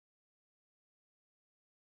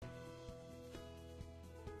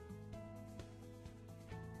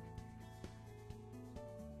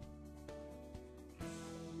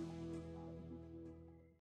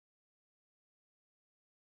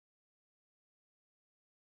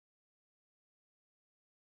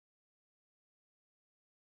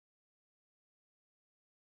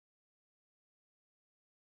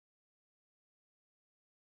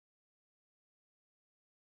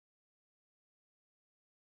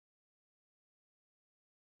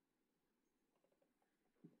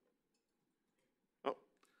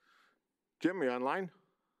Jim, are you online?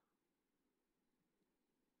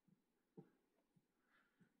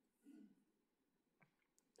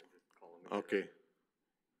 Okay.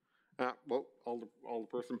 Well,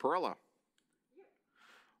 Alderperson Perella.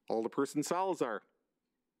 Alderperson Salazar.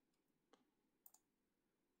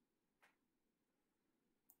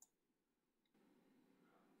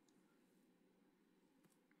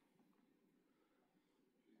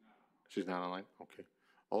 She's not online? Okay.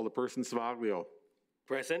 Alderperson Savaglio.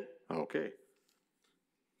 Present. Okay.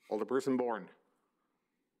 Alderperson Bourne.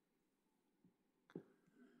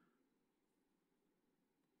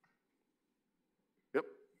 Yep,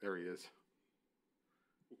 there he is.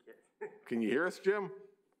 Can you hear us, Jim?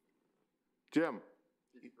 Jim?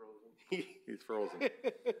 He's frozen. He's frozen.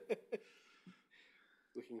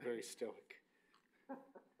 Looking very stoic.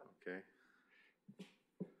 Okay.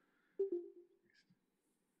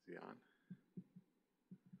 Is he on?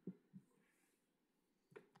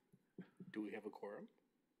 Do we have a quorum?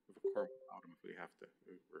 We have a quorum without him if we have to.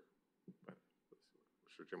 But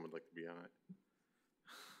I'm sure Jim would like to be on it.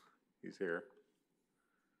 He's here.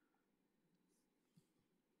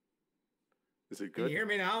 Is it good? Can you hear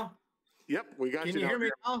me now? Yep, we got you. Can you hear me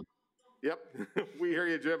now? Yep, we hear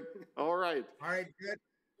you, Jim. All right. All right, good.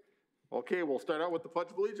 Okay, we'll start out with the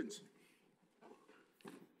Pledge of Allegiance.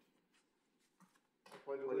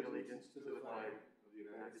 Pledge allegiance to the flag of the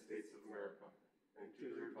United States of America and to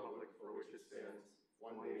the republic for which it stands,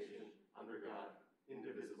 one nation, under God,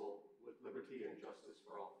 indivisible, with liberty and justice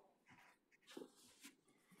for all.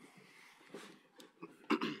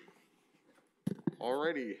 All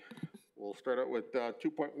righty. We'll start out with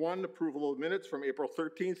 2.1, approval of minutes from April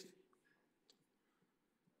 13th.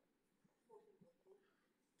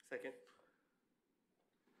 Second.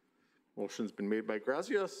 Motion's been made by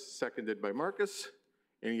Grazia, seconded by Marcus.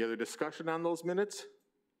 Any other discussion on those minutes?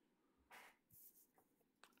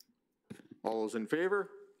 All those in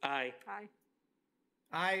favor? Aye. Aye.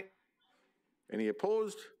 Aye. Any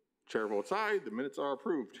opposed? Chair votes aye. The minutes are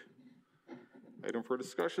approved. Item for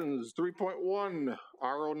discussions 3.1,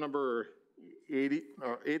 RO number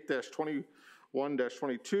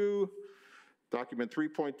 8-21-22, document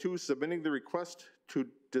 3.2, submitting the request to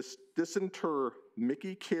disinter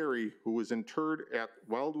Mickey Carey, who was interred at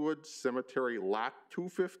Wildwood Cemetery, Lot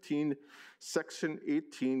 215, Section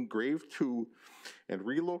 18, Grave 2, and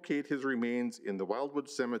relocate his remains in the Wildwood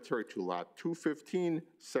Cemetery to Lot 215,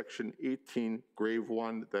 Section 18, Grave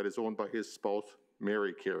 1, that is owned by his spouse,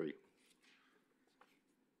 Mary Carey.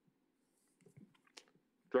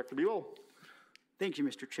 Director Beal. Thank you,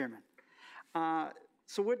 Mr. Chairman.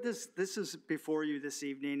 So what this is before you this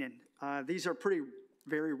evening, and these are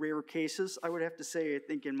very rare cases. I would have to say, I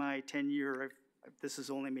think in my tenure, this has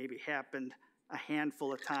only maybe happened a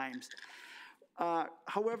handful of times.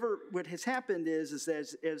 However, what has happened is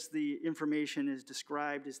that as the information is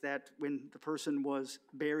described, is that when the person was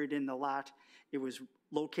buried in the lot, it was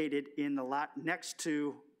located in the lot next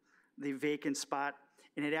to the vacant spot,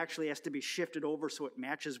 and it actually has to be shifted over so it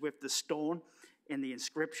matches with the stone and the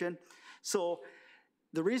inscription. So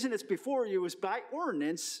the reason it's before you is by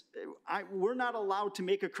ordinance, we're not allowed to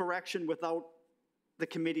make a correction without the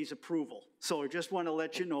committee's approval. So I just want to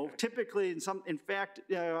let you know, typically in fact,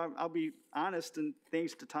 I'll be honest, and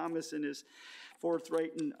thanks to Thomas and his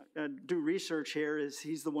forthright and do research here, is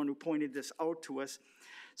he's the one who pointed this out to us.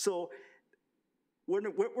 So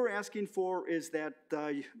what we're asking for is that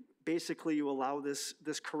basically you allow this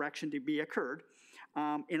correction to be occurred.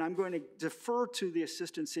 And I'm going to defer to the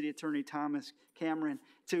Assistant City Attorney, Thomas Cameron,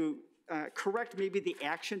 to correct maybe the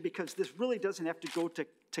action, because this really doesn't have to go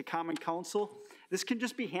to Common Council. This can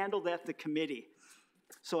just be handled at the committee.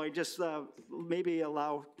 So I just maybe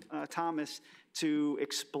allow Thomas to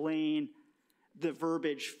explain the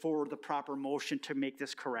verbiage for the proper motion to make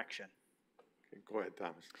this correction. Okay, go ahead,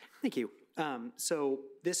 Thomas. Thank you. So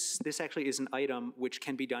this actually is an item which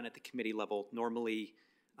can be done at the committee level. Normally,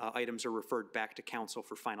 items are referred back to council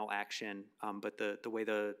for final action, but the way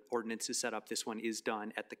the ordinance is set up, this one is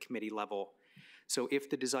done at the committee level. So if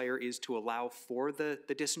the desire is to allow for the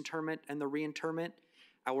disinterment and the reinterment,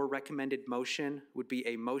 our recommended motion would be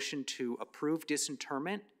a motion to approve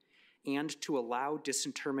disinterment and to allow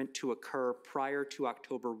disinterment to occur prior to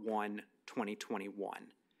October 1, 2021.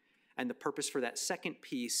 And the purpose for that second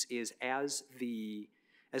piece is as the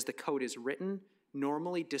code is written,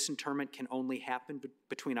 normally disinterment can only happen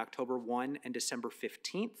between October 1 and December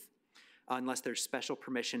 15th, unless there's special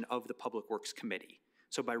permission of the Public Works Committee.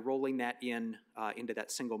 So by rolling that into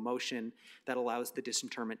that single motion, that allows the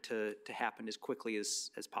disinterment to happen as quickly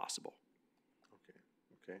as possible.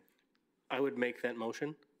 Okay. I would make that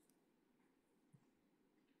motion.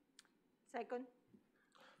 Second.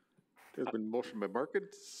 There's been motion by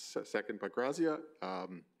Markets, second by Grazia.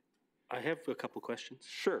 I have a couple questions.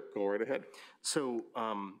 Sure, go right ahead. So,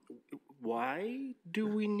 why do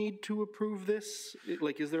we need to approve this?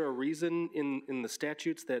 Like, is there a reason in the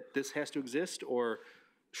statutes that this has to exist, or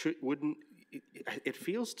wouldn't, it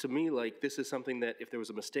feels to me like this is something that if there was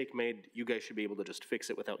a mistake made, you guys should be able to just fix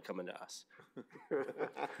it without coming to us.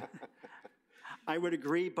 I would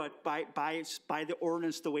agree, but by the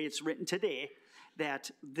ordinance, the way it's written today,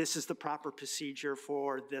 that this is the proper procedure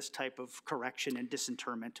for this type of correction and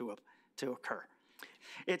disinterment to occur.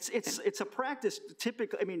 It's a practice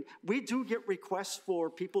typically. I mean, we do get requests for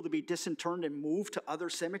people to be disinterred and moved to other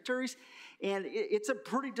cemeteries, and it's a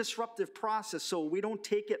pretty disruptive process, so we don't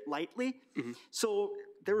take it lightly. So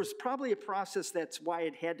there was probably a process, that's why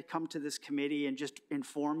it had to come to this committee and just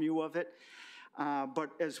inform you of it.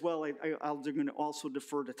 But as well, I'm going to also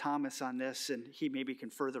defer to Thomas on this, and he maybe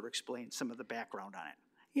can further explain some of the background on it.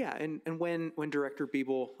 Yeah, and when Director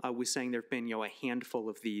Biebel was saying there've been, a handful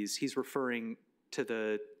of these, he's referring to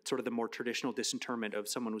the sort of the more traditional disinterment of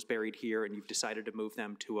someone was buried here and you've decided to move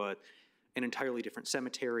them to an entirely different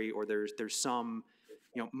cemetery, or there's some,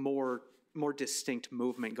 more distinct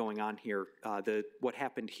movement going on here. What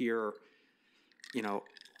happened here, to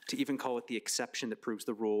even call it the exception that proves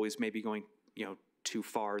the rule is maybe going, too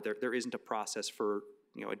far. There isn't a process for,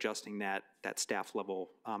 adjusting that staff level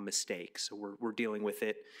mistake. So we're dealing with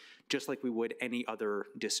it just like we would any other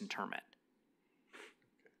disinterment.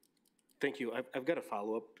 Thank you. I've got a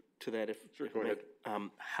follow-up to that. Sure, go ahead.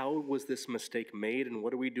 How was this mistake made, and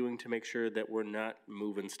what are we doing to make sure that we're not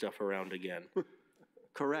moving stuff around again?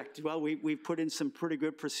 Correct. Well, we've put in some pretty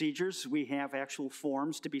good procedures. We have actual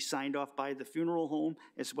forms to be signed off by the funeral home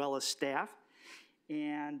as well as staff.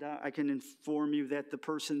 And I can inform you that the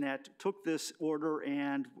person that took this order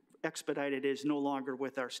and expedited is no longer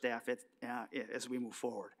with our staff as we move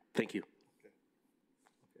forward. Thank you.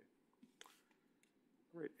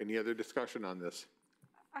 All right, any other discussion on this?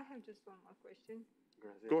 I have just one more question.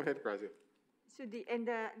 Go ahead, Grazia. So the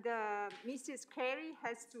Mrs. Carey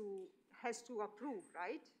has to approve,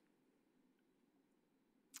 right?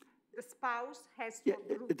 The spouse has to Yeah,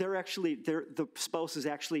 approve. the spouse is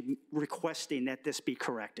actually requesting that this be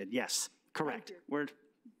corrected. Yes, correct.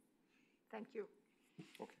 Thank you.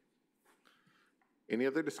 Okay. Any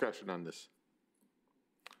other discussion on this?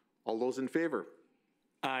 All those in favor?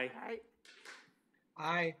 Aye.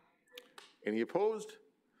 Aye. Any opposed?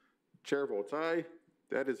 Chair votes aye.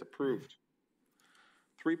 That is approved.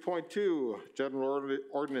 3.2, General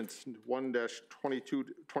Ordinance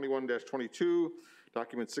 21-22,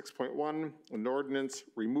 Document 6.1, an ordinance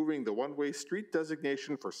removing the one-way street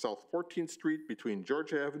designation for South 14th Street between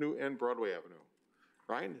Georgia Avenue and Broadway Avenue.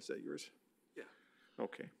 Ryan, is that yours? Yeah.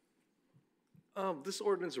 Okay. This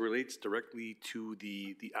ordinance relates directly to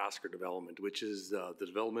the Oscar development, which is the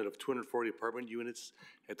development of 240 apartment units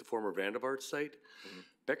at the former Vandervaart site.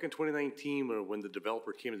 Back in 2019, when the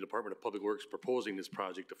developer came to the Department of Public Works proposing this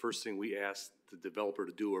project, the first thing we asked the developer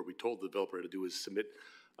to do, or we told the developer to do, is submit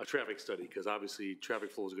a traffic study, because obviously traffic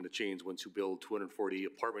flow is going to change once you build 240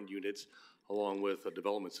 apartment units along with a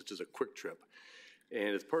development such as a Quick Trip.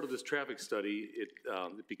 And as part of this traffic study, it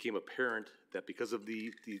became apparent that because of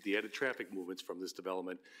the added traffic movements from this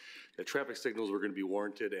development, that traffic signals were going to be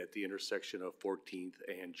warranted at the intersection of 14th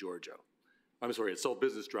and Georgia. I'm sorry, at South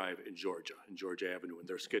Business Drive in Georgia Avenue, and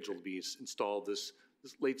they're scheduled to be installed this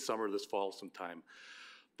late summer, this fall sometime.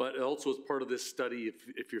 But also as part of this study,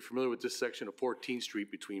 if you're familiar with this section of 14th Street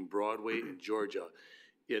between Broadway and Georgia,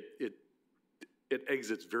 it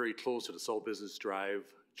exits very close to the South Business Drive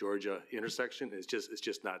Georgia intersection. It's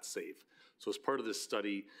just not safe. So as part of this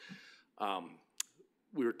study,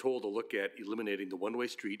 we were told to look at eliminating the one-way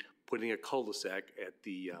street, putting a cul-de-sac at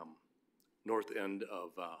the north end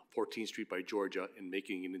of 14th Street by Georgia, and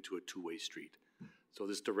making it into a two-way street. So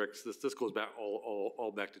this goes back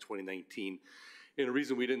all back to 2019. And the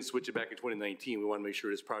reason we didn't switch it back in 2019, we want to make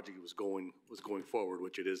sure this project was going forward,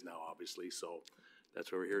 which it is now, obviously. So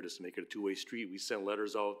that's why we're here, just to make it a two-way street. We sent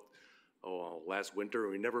letters out last winter.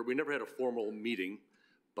 We never had a formal meeting,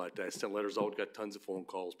 but I sent letters out, got tons of phone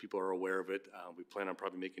calls. People are aware of it. We plan on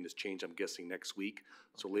probably making this change, I'm guessing, next week.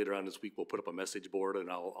 So later on this week, we'll put up a message board,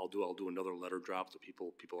 and I'll do another letter drop so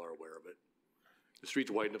people are aware of it. The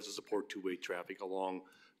street's wide enough to support two-way traffic along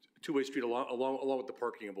two-way street along with the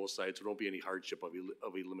parking on both sides, so there won't be any hardship of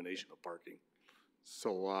elimination of parking.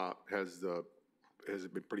 So has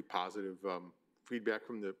it been pretty positive feedback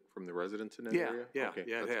from the residents in that area? Yeah, okay,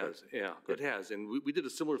 it has. Good. Yeah, Good. it has. And we did a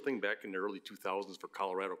similar thing back in the early 2000s for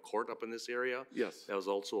Colorado Court up in this area. Yes. That was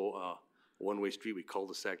also a one-way street. We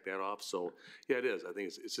cul-de-sac that off. So yeah, it is. I think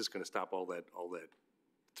it's just going to stop all that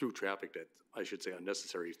through traffic that, I should say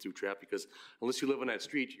unnecessary through traffic, because unless you live on that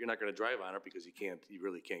street, you're not gonna drive on it because you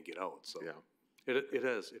really can't get out, so. Yeah. It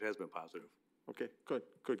has been positive. Okay, good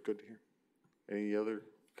to hear. Any other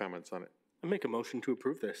comments on it? I make a motion to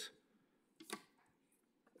approve this.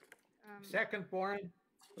 Second, Warren.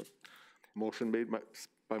 Motion made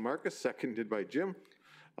by Marcus, seconded by Jim.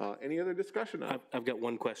 Any other discussion on it? I've got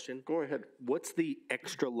one question. Go ahead. What's the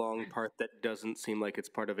extra long part that doesn't seem like it's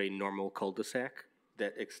part of a normal cul-de-sac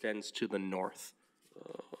that extends to the north?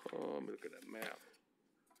 Let me look at that map.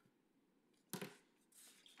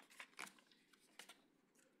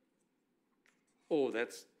 Oh,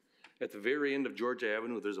 that's at the very end of Georgia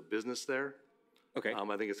Avenue. There's a business there. Okay.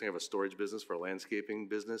 I think it's gonna have a storage business for a landscaping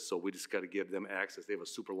business, so we just gotta give them access. They have a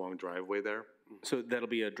super long driveway there. So that'll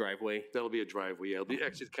be a driveway? That'll be a driveway, yeah. It'll be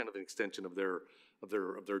actually kind of an extension of their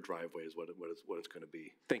driveway is what it's gonna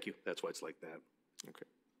be. Thank you. That's why it's like that. Okay.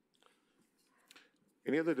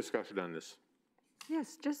 Any other discussion on this?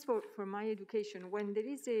 Yes, just for my education, when there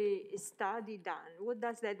is a study done, what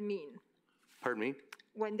does that mean? Pardon me?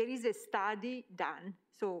 When there is a study done,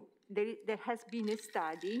 so there has been a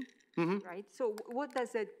study, right? So what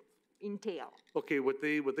does that entail? Okay, what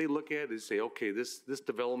they look at is say, okay, this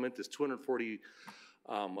development, this 240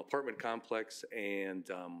 apartment complex and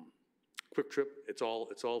Quick Trip, it's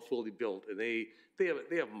all fully built, and they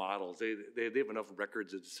have models. They have enough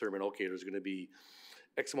records to determine, okay, there's going to be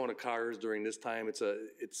X amount of cars during this time. It's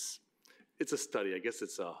a study. I guess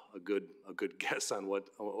it's a good guess on what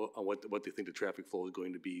they think the traffic flow is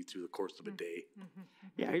going to be through the course of a day.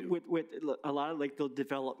 Yeah, with a lot of like the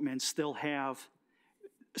developments, they'll have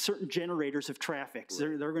certain generators of traffic.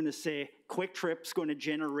 Right. They're going to say Quick Trip's going to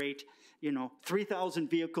generate, 3,000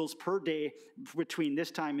 vehicles per day between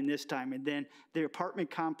this time, and then the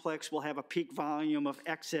apartment complex will have a peak volume of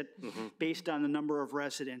exit based on the number of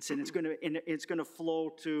residents, and it's going to flow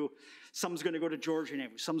to. Some's going to go to Georgia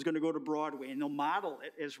Avenue, some's going to go to Broadway, and they'll model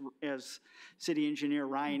it as City Engineer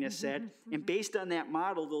Ryan has said. And based on that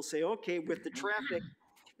model, they'll say, okay, with the traffic,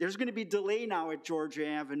 there's going to be delay now at Georgia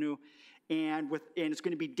Avenue. And it's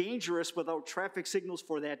going to be dangerous without traffic signals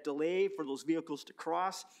for that delay, for those vehicles to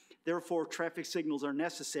cross. Therefore, traffic signals are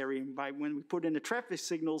necessary. And when we put in the traffic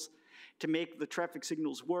signals to make the traffic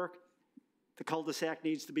signals work, the cul-de-sac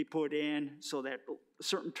needs to be put in so that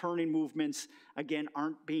certain turning movements, again,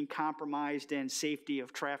 aren't being compromised and safety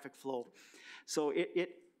of traffic flow. So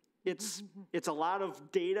it's a lot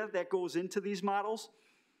of data that goes into these models.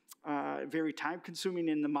 Very time-consuming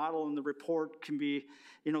in the model, and the report can be,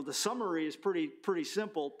 the summary is pretty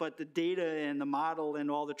simple, but the data and the model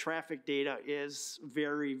and all the traffic data is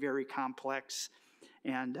very, very complex.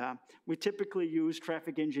 And we typically use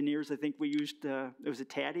traffic engineers. I think we used, it was a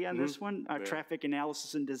TADDY on this one, Traffic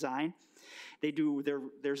Analysis and Design. They do,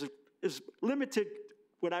 there's limited,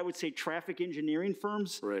 what I would say, traffic engineering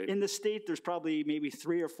firms in the state. There's probably maybe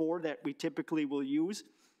 3 or 4 that we typically will use.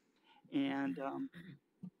 And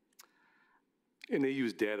they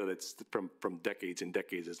use data that's from decades and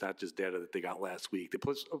decades. It's not just data that they got last week.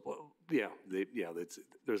 There's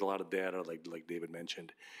a lot of data, like David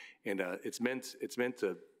mentioned, and it's meant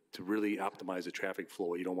to really optimize the traffic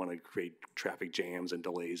flow. You don't want to create traffic jams and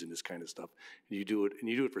delays and this kind of stuff. And you do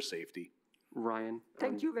it for safety. Ryan.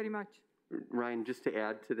 Thank you very much. Ryan, just to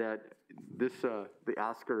add to that, the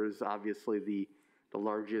Oscar is obviously the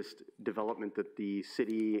largest development that the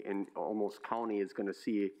city and almost county is going to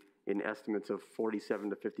see in estimates of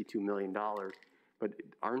 $47 to $52 million. But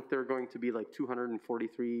aren't there going to be like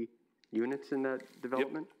 243 units in that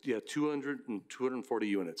development? Yep. Yeah, 240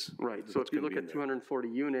 units. Right, so if you look at 240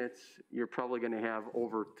 units, you're probably going to have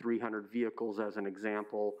over 300 vehicles as an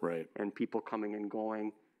example. Right. And people coming and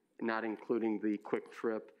going, not including the Quick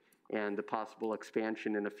Trip and the possible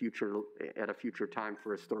expansion at a future time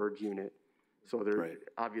for a storage unit. So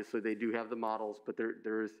obviously they do have the models, but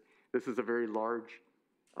this is a very large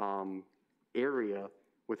area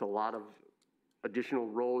with a lot of additional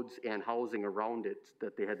roads and housing around it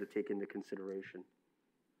that they had to take into consideration.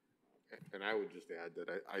 And I would just add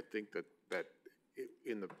that I think that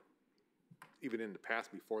even in the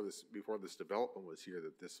past, before this development was here,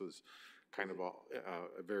 that this was kind of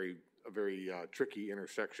a very tricky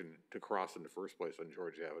intersection to cross in the first place on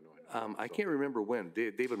George Avenue. I can't remember when.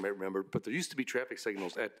 David might remember, but there used to be traffic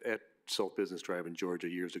signals at South Business Drive in Georgia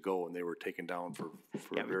years ago, and they were taken down for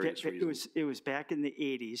various reasons. It was back in the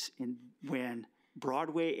 80s, and when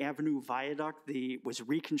Broadway Avenue Viaduct was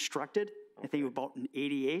reconstructed, I think about in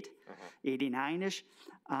 88, 89-ish.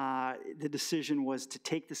 The decision was to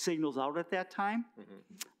take the signals out at that time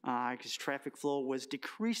because traffic flow was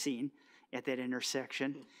decreasing at that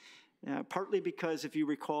intersection. partly because if you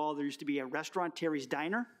recall, there used to be a restaurant, Terry's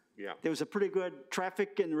Diner. Yeah. There was a pretty good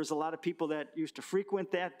traffic, and there was a lot of people that used to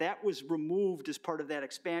frequent that. That was removed as part of that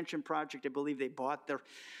expansion project. I believe they bought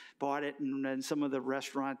it, and then some of the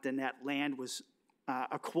restaurant and that land was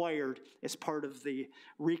acquired as part of the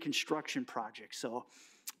reconstruction project. So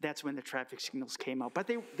that's when the traffic signals came out. But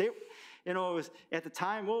they it was at the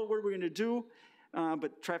time, well, what are we going to do?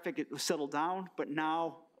 But traffic was settled down. But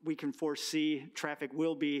now we can foresee traffic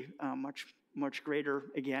will be much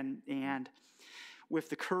greater again. And with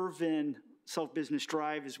the curve in South Business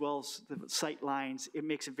Drive as well as the sight lines, it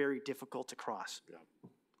makes it very difficult to cross. Yeah,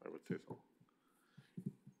 I would say so.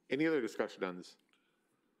 Any other discussion on this?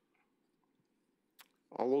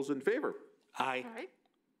 All those in favor? Aye. Aye.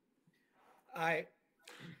 Aye.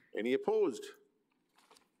 Any opposed?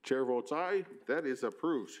 Chair votes aye. That is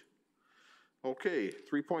approved. Okay,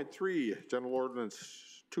 3.3, General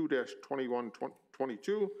Ordinance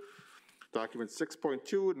 2-2122. Document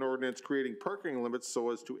 6.2, an ordinance creating parking limits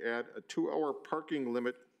so as to add a 2-hour parking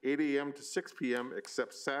limit 8 a.m. to 6 p.m.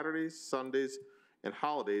 except Saturdays, Sundays, and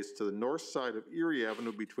holidays to the north side of Erie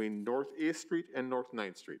Avenue between North 8th Street and North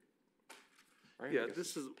 9th Street. Ryan, Yeah, I guess-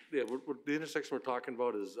 this is, yeah, the intersection we're talking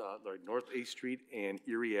about is like North 8th Street and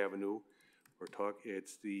Erie Avenue.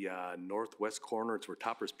 It's the northwest corner, it's where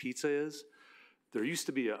Topper's Pizza is. There used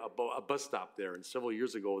to be a bus stop there, and several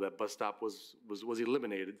years ago, that bus stop was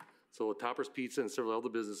eliminated. So Topper's Pizza and several other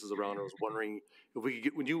businesses around, I was wondering if we could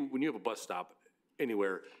get, when you have a bus stop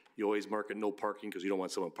anywhere, you always mark it no parking because you don't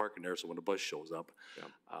want someone parking there, so when the bus shows up.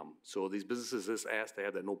 Yeah. So these businesses just asked to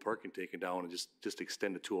have that no parking taken down and just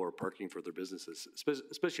extend the 2-hour parking for their businesses,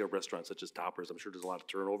 especially at restaurants such as Topper's. I'm sure there's a lot of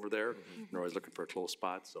turnover there, and they're always looking for a close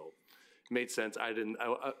spot, so it made sense. I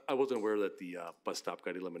wasn't aware that the bus stop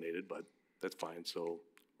got eliminated, but that's fine, so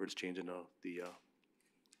we're just changing the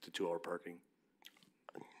 2-hour parking.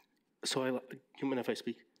 So you mind if I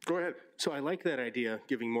speak? Go ahead. So I like that idea,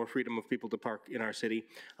 giving more freedom of people to park in our city.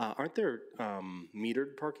 Aren't there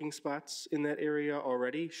metered parking spots in that area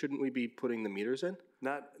already? Shouldn't we be putting the meters in?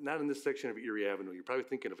 Not in this section of Erie Avenue. You're probably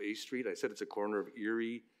thinking of 8th Street. I said it's a corner of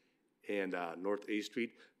Erie and North 8th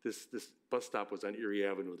Street. This bus stop was on Erie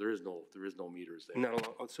Avenue. There is no meters there. Not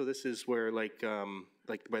along, so this is where like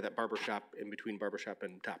by that barber shop, in between barber shop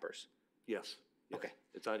and Toppers. Yes. Okay.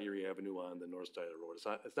 It's on Erie Avenue on the north side of the road.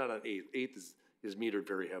 It's not on 8th. 8th is metered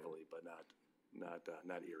very heavily, but not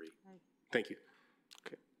Erie. Thank you.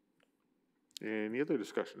 Okay. Any other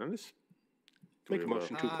discussion on this? Do Make a we have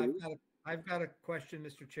motion to approve. I've got a question,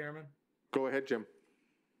 Mr. Chairman. Go ahead, Jim.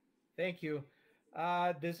 Thank you.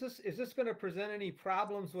 Is this going to present any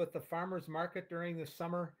problems with the farmer's market during the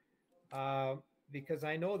summer? Because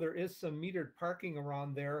I know there is some metered parking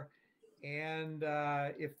around there. And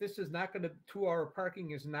if this is not going to, 2-hour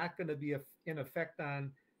parking is not going to be in effect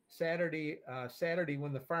on Saturday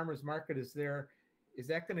when the farmer's market is there, is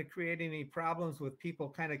that going to create any problems with people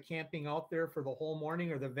kind of camping out there for the whole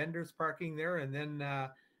morning, or the vendors parking there and then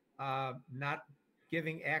not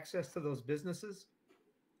giving access to those businesses?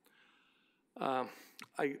 I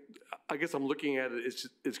guess I'm looking at it,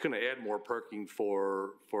 it's going to add more parking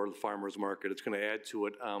for the farmer's market. It's going to add to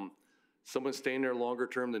it. Someone staying there longer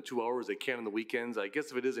term than 2 hours, they can on the weekends. I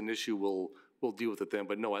guess if it is an issue, we'll deal with it then.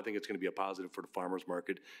 But no, I think it's going to be a positive for the farmer's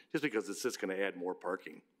market, just because it's just going to add more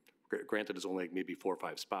parking. Granted, it's only like maybe 4 or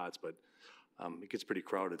 5 spots, but it gets pretty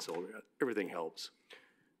crowded, so everything helps.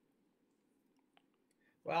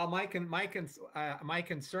 Well, my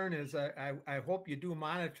concern is I hope you do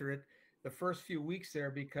monitor it the first few weeks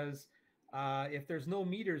there, because if there's no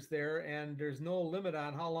meters there and there's no limit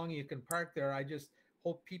on how long you can park there, I just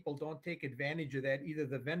hope people don't take advantage of that, either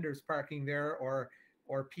the vendors parking there or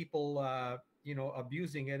people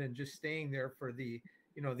abusing it and just staying there for the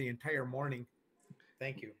entire morning.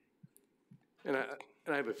 Thank you. And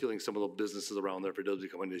I have a feeling some of the businesses around there, if it does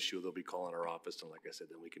become an issue, they'll be calling our office, and like I said,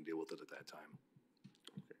 then we can deal with it at that time.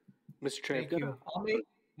 Mr. Chair, Thank you.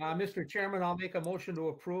 Mr. Chairman, I'll make a motion to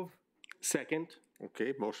approve. Second.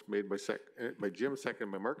 Okay, motion made by Jim,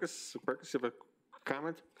 second by Marcus. Marcus, you have a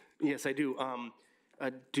comment? Yes, I do.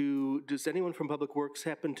 Does anyone from Public Works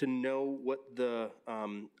happen to know what the,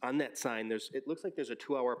 on that sign, it looks like there's a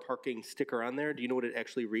 2-hour parking sticker on there. Do you know what it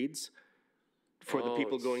actually reads? For the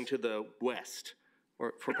people going to the west,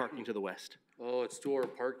 or for parking to the west? Oh, it's 2-hour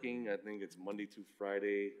parking. I think it's Monday through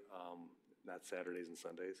Friday, not Saturdays and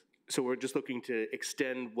Sundays. So we're just looking to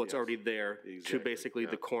extend what's already there to basically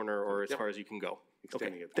the corner, or as far as you can go.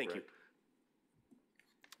 Extending it, thank you.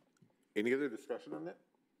 Any other discussion on that?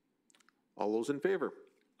 All those in favor?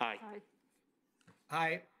 Aye.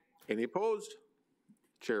 Aye. Any opposed?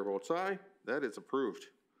 Chair votes aye. That is approved.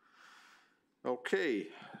 Okay,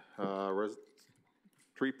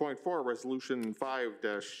 3.4, Resolution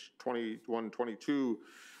 5-2122,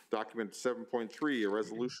 Document 7.3, a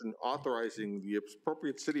resolution authorizing the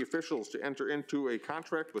appropriate city officials to enter into a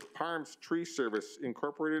contract with Parms Tree Service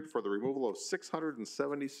Incorporated for the removal of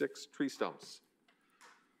 676 tree stumps.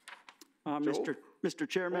 Mr.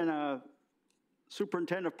 Chairman,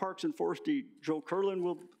 Superintendent of Parks and Forestry Joe Curlin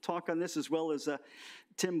will talk on this, as well as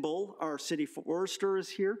Tim Bull, our city forester, is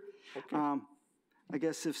here. Okay. I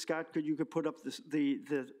guess if Scott you could put up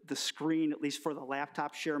the screen, at least for the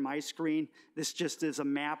laptop, share my screen. This just is a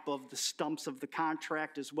map of the stumps of the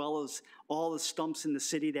contract, as well as all the stumps in the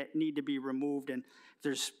city that need to be removed. And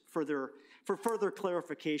there's further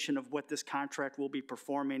clarification of what this contract will be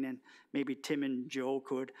performing, and maybe Tim and Joe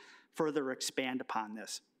could further expand upon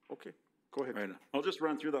this. Okay, go ahead. Right. I'll just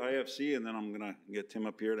run through the IFC, and then I'm going to get Tim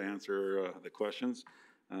up here to answer the questions.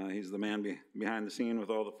 He's the man behind the scene with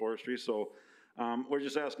all the forestry. So we're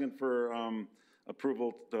just asking for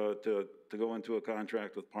approval to go into a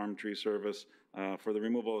contract with Parm Tree Service for the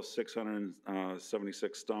removal of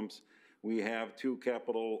 676 stumps. We have 2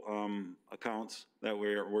 capital accounts that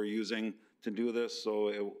we're using to do this.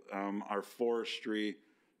 So our forestry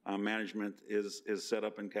management is set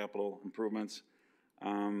up in capital improvements.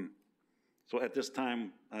 So at this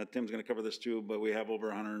time, Tim's going to cover this too, but we have over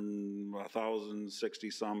 1,060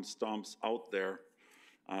 some stumps out there.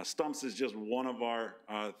 Stumps is just one of our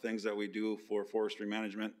things that we do for forestry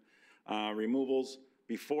management. Removals,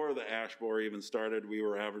 before the ash borer even started, we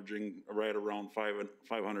were averaging right around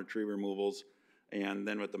 500 tree removals. And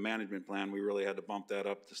then with the management plan, we really had to bump that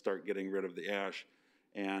up to start getting rid of the ash.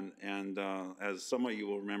 And as some of you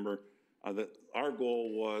will remember, that our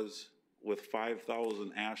goal was, with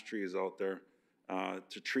 5,000 ash trees out there,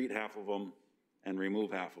 to treat half of them and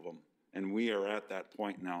remove half of them. And we are at that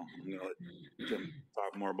point now. I'm going to let Jim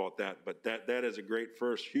talk more about that. But that is a great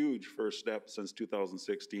huge first step since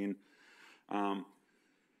 2016. And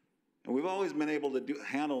we've always been able to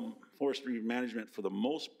handle forestry management for the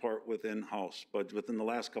most part within house, but within the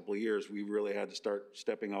last couple of years, we really had to start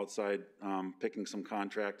stepping outside, picking some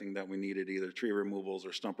contracting that we needed, either tree removals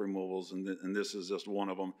or stump removals, and this is just one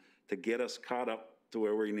of them, to get us caught up to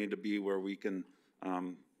where we need to be, where we can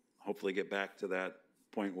hopefully get back to that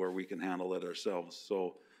point where we can handle it ourselves.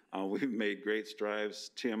 So we've made great strides.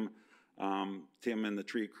 Tim and the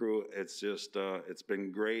tree crew, it's just, it's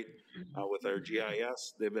been great with our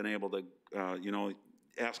GIS. They've been able to,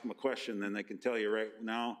 ask them a question, then they can tell you right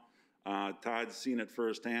now. Todd's seen it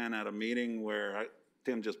firsthand at a meeting where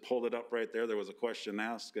Tim just pulled it up right there. There was a question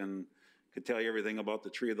asked and could tell you everything about the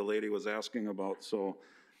tree the lady was asking about. So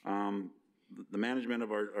the management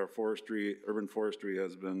of our forestry, urban forestry,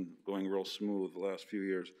 has been going real smooth the last few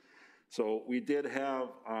years. So we did have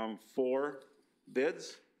 4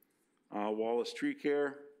 bids. Wallace Tree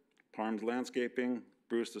Care, Parms Landscaping,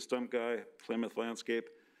 Bruce the Stump Guy, Plymouth Landscape,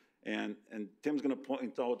 and Tim's going to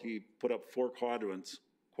point out he put up 4 quadrants,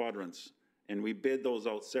 and we bid those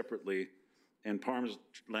out separately, and Parms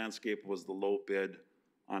Landscape was the low bid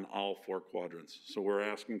on all 4 quadrants. So we're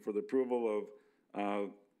asking for the approval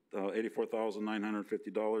of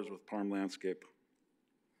 $84,950 with Parm Landscape.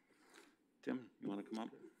 Tim, you want to come up?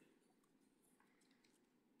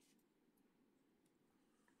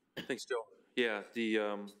 Thanks, Joe. Yeah,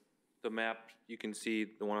 the map, you can see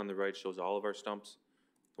the one on the right shows all of our stumps.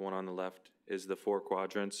 The one on the left is the 4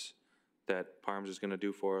 quadrants that Parms is going to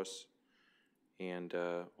do for us, and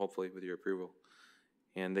hopefully with your approval.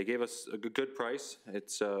 And they gave us a good price.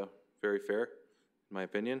 It's very fair, in my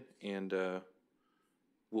opinion. And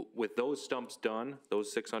with those stumps done,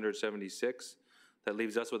 those 676, that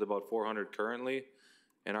leaves us with about 400 currently.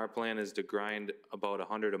 And our plan is to grind about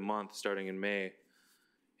 100 a month starting in May.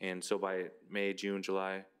 And so by May, June,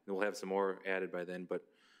 July, we'll have some more added by then. But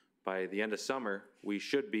by the end of summer, we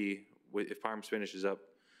should be, if Parms finishes up,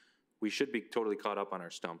 we should be totally caught up on our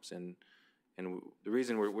stumps. And the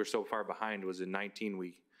reason we're so far behind was in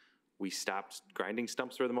 19, we stopped grinding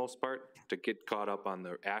stumps for the most part to get caught up on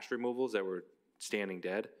the ash removals that were standing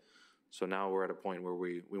dead. So now we're at a point where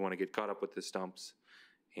we want to get caught up with the stumps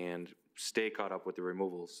and stay caught up with the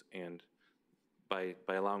removals. And by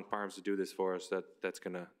allowing Parms to do this for us, that's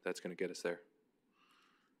gonna get us there.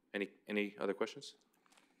 Any other questions?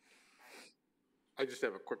 I just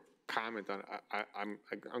have a quick comment on.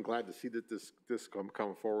 I'm glad to see that this come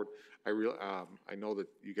forward. I know that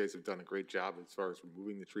you guys have done a great job as far as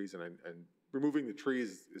removing the trees, and removing the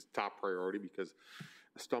trees is top priority, because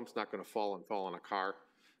a stump's not going to fall on a car.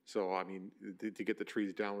 So I mean, to get the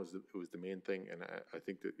trees down was the main thing, and I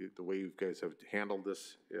think that the way you guys have handled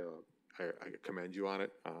this, I commend you on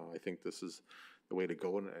it. I think this is the way to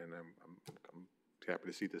go, and I'm happy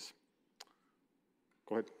to see this.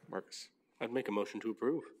 Go ahead, Marcus. I'd make a motion to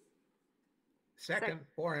approve. Second,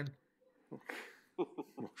 Warren.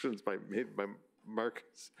 Motion's made by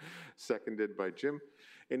Marcus, seconded by Jim.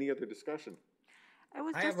 Any other discussion? I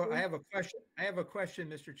have a question. I have a question,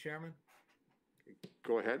 Mr. Chairman.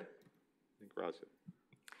 Go ahead. I think Razia.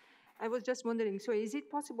 I was just wondering, so is it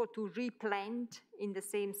possible to replant in the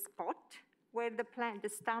same spot where the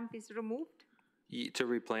stump is removed? To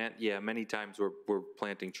replant, yeah, many times we're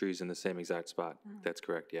planting trees in the same exact spot. That's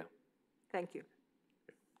correct, yeah. Thank you.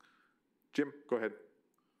 Jim, go ahead.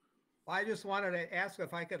 Well, I just wanted to ask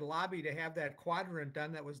if I could lobby to have that quadrant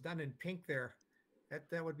done that was done in pink there.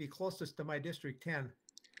 That would be closest to my District 10.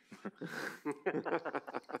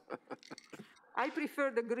 I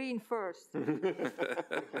prefer the green first.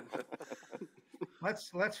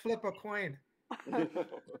 Let's flip a coin.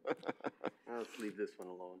 Let's leave this one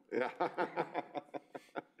alone. Yeah.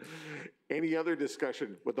 Any other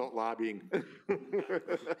discussion without lobbying?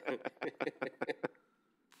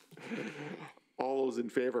 All those in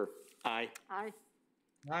favor? Aye. Aye.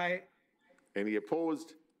 Aye. Any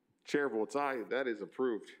opposed? Chair votes aye. That is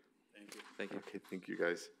approved. Thank you. Okay, thank you,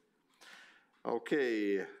 guys.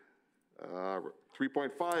 Okay,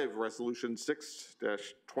 3.5, Resolution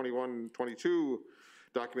 6-2122,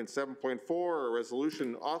 Document 7.4, a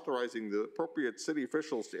resolution authorizing the appropriate city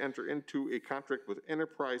officials to enter into a contract with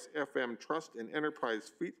Enterprise FM Trust and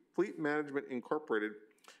Enterprise Fleet Management Incorporated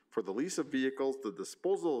for the lease of vehicles, the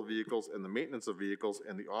disposal of vehicles, and the maintenance of vehicles,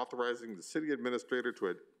 and the authorizing the city administrator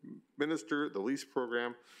to administer the lease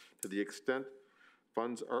program to the extent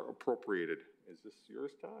funds are appropriated. Is this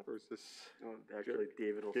yours, Todd, or is this? Oh, actually,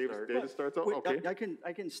 David will start. David starts out? Wait, Okay.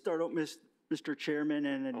 I can start out, Mr. Chairman,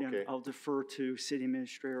 and then Okay. I'll defer to City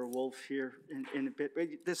Administrator Wolf here in a bit. But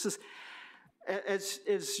this is,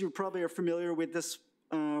 as you probably are familiar with, this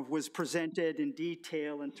was presented in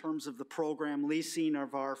detail in terms of the program leasing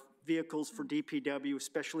of our vehicles for DPW,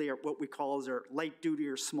 especially what we call as our light duty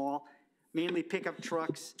or small, mainly pickup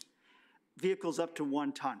trucks, vehicles up to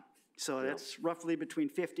 1 ton. So that's roughly between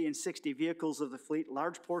 50 and 60 vehicles of the fleet,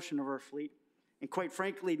 large portion of our fleet. And quite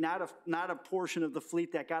frankly, not a portion of the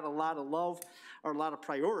fleet that got a lot of love or a lot of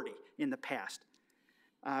priority in the past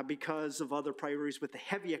because of other priorities with the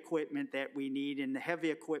heavy equipment that we need. And the heavy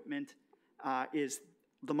equipment is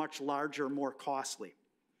the much larger, more costly.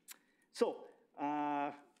 So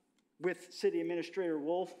with City Administrator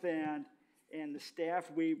Wolf and the staff,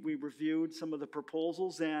 we reviewed some of the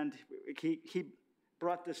proposals, and he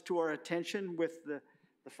brought this to our attention with the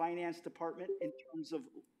finance department in terms of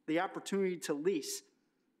the opportunity to lease.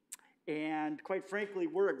 And quite frankly,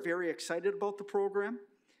 we're very excited about the program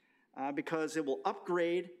because it will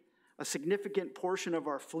upgrade a significant portion of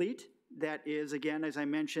our fleet that is, again, as I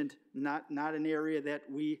mentioned, not an area that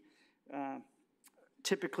we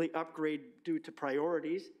typically upgrade due to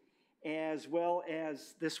priorities, as well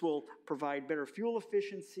as this will provide better fuel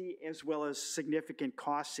efficiency as well as significant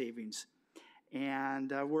cost savings.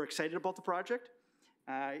 And we're excited about the project.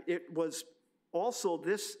 It was also,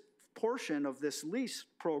 this portion of this lease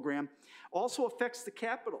program also affects the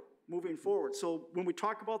capital moving forward. So when we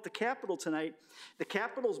talk about the capital tonight, the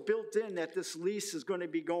capital's built in that this lease is going to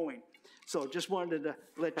be going. So just wanted to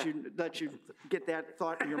let you get that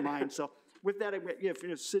thought in your mind. So with that,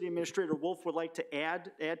 if City Administrator Wolf would like to add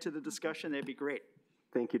to the discussion, that'd be great.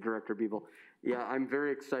 Thank you, Director Biebel. Yeah, I'm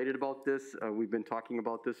very excited about this. We've been talking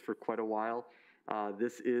about this for quite a while.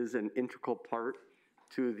 This is an integral part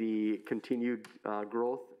to the continued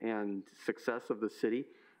growth and success of the city.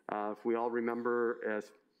 If we all remember,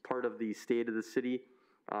 as part of the state of the city,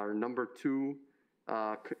 our number 2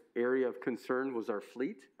 area of concern was our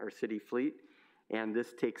fleet, our city fleet, and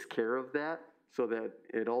this takes care of that so that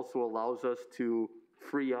it also allows us to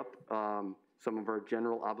free up some of our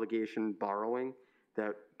general obligation borrowing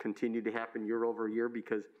that continued to happen year over year,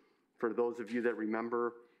 because for those of you that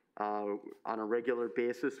remember, on a regular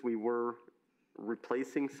basis, we were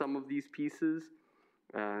replacing some of these pieces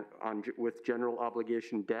with general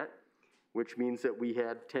obligation debt, which means that we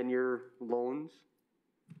had 10-year loans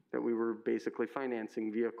that we were basically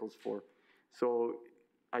financing vehicles for. So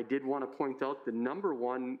I did want to point out the number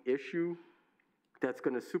 1 issue that's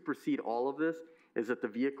going to supersede all of this is that the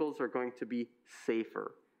vehicles are going to be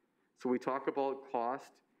safer. So we talk about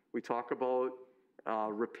cost, we talk about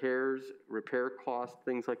repairs, repair costs,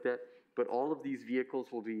 things like that, but all of these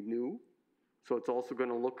vehicles will be new. So it's also going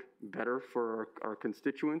to look better for our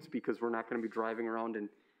constituents, because we're not going to be driving around in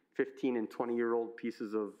 15 and 20-year-old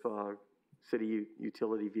pieces of city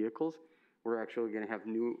utility vehicles. We're actually going to have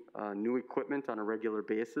new equipment on a regular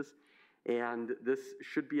basis. And this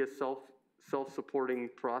should be a self-supporting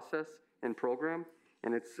process and program.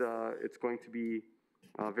 And it's going to be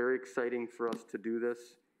very exciting for us to do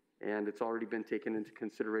this. And it's already been taken into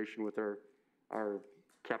consideration with our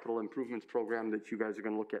capital improvements program that you guys are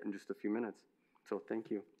going to look at in just a few minutes. So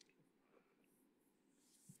thank you.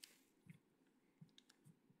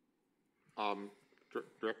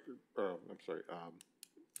 Director, I'm sorry,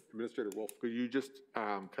 Administrator Wolf, could you just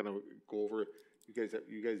kind of go over,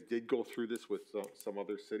 you guys did go through this with some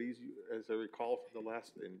other cities, as I recall, from the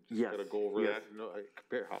last, and just Yes, kind of go over yes. that, you know,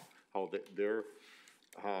 compare how they're,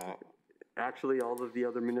 Actually, all of the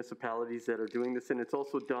other municipalities that are doing this, and it's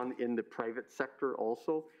also done in the private sector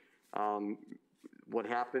also. What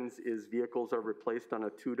happens is vehicles are replaced on a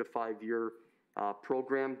 2 to 5 year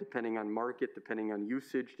program, depending on market, depending on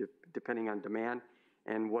usage, depending on demand.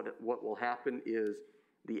 And what will happen is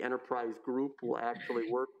the enterprise group will actually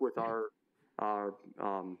work with our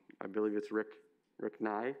I believe it's Rick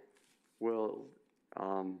Nye, he'll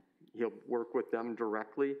work with them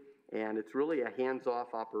directly. And it's really a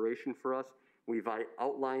hands-off operation for us. We've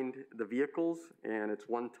outlined the vehicles, and it's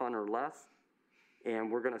 1 ton or less. And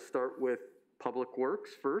we're going to start with Public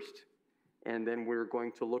Works first, and then we're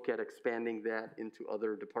going to look at expanding that into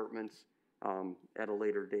other departments at a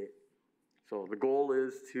later date. So the goal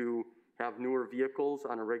is to have newer vehicles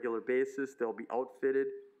on a regular basis. They'll be outfitted,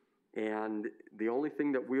 and the only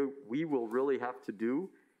thing that we will really have to do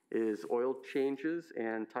is oil changes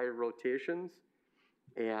and tire rotations.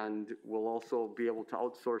 And we'll also be able to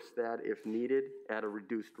outsource that if needed at a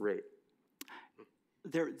reduced rate.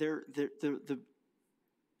 The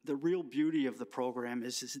real beauty of the program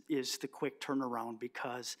is the quick turnaround,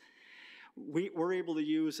 because we're able to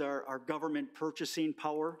use our government purchasing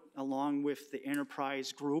power along with the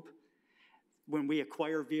enterprise group. When we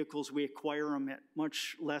acquire vehicles, we acquire them at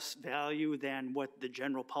much less value than what the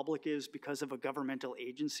general public is because of a governmental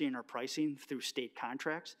agency and our pricing through state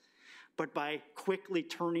contracts. But by quickly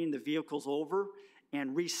turning the vehicles over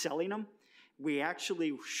and reselling them, we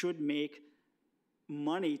actually should make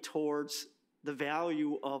money towards the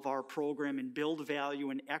value of our program and build value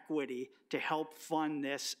and equity to help fund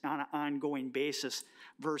this on an ongoing basis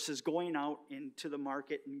versus going out into the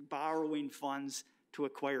market and borrowing funds to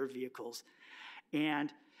acquire vehicles.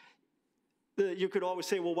 And you could always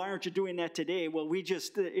say, well, why aren't you doing that today? Well, we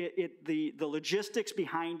just, the logistics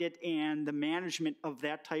behind it and the management of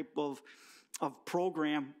that type of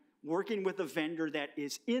program, working with a vendor that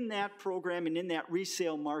is in that program and in that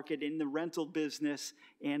resale market, in the rental business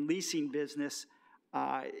and leasing business,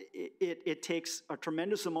 it takes a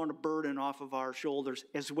tremendous amount of burden off of our shoulders,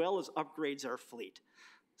 as well as upgrades our fleet.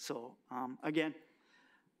 So again,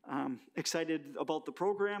 excited about the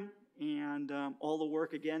program. And all the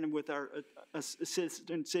work, again, with our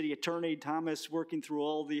assistant city attorney, Thomas, working through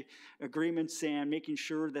all the agreements and making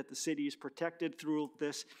sure that the city is protected through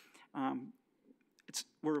this.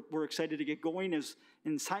 We're excited to get going.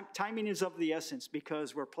 And timing is of the essence,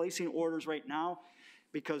 because we're placing orders right now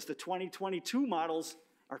because the 2022 models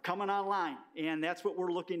are coming online. And that's what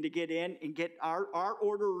we're looking to get in and get our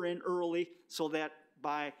order in early so that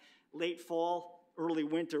by late fall, early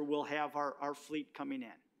winter, we'll have our fleet coming in.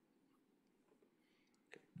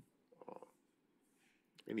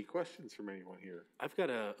 any questions from anyone here? I've got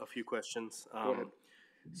a few questions. Go ahead.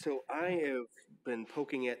 So I have been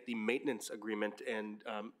poking at the maintenance agreement, and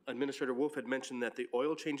Administrator Wolf had mentioned that the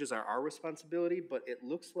oil changes are our responsibility, but it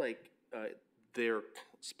looks like they're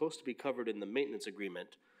supposed to be covered in the maintenance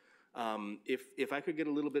agreement. If I could get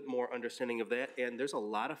a little bit more understanding of that, and there's a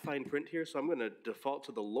lot of fine print here, so I'm going to default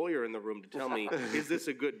to the lawyer in the room to tell me, is this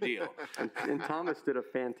a good deal? And Thomas did a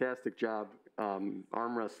fantastic job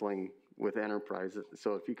arm wrestling with Enterprise.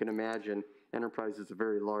 So if you can imagine, Enterprise is a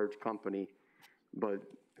very large company, but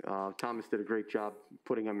Thomas did a great job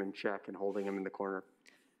putting them in check and holding them in the corner.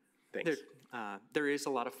 Thanks. There is a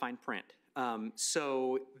lot of fine print.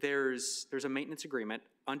 So there's a maintenance agreement.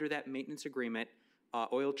 Under that maintenance agreement,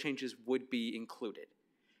 oil changes would be included.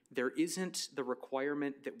 There isn't the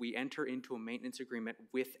requirement that we enter into a maintenance agreement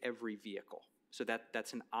with every vehicle. So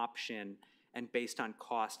that's an option, and based on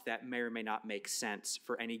cost, that may or may not make sense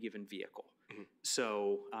for any given vehicle. Mm-hmm.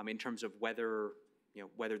 So in terms of whether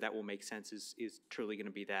that will make sense is truly going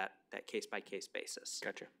to be that case-by-case basis.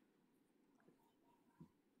 Gotcha.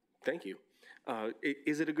 Thank you.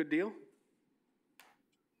 Is it a good deal?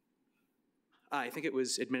 I think it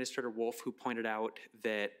was Administrator Wolf who pointed out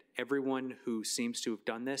that everyone who seems to have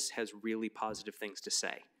done this has really positive things to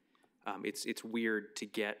say. It's weird to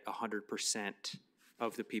get 100%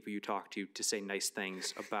 of the people you talk to say nice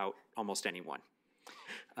things about almost anyone.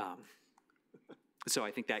 So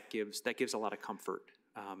I think that gives a lot of comfort,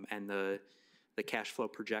 and the cash flow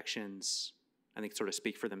projections I think, sort of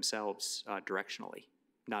speak for themselves directionally.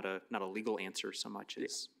 Not a legal answer so much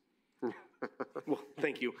as. Well,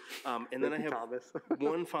 thank you. And then I have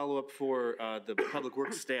one follow-up for the Public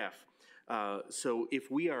Works staff. So if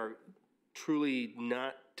we are truly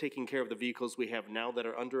not taking care of the vehicles we have now that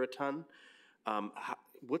are under a ton,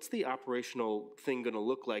 what's the operational thing going to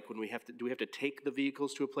look like when we have to, do we have to take the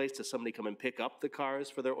vehicles to a place? Does somebody come and pick up the cars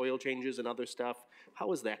for their oil changes and other stuff?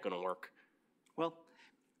 How is that going to work? Well,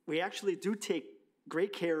 we actually do take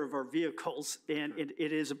great care of our vehicles, and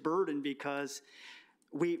it is a burden because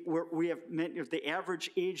we have the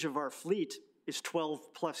average age of our fleet is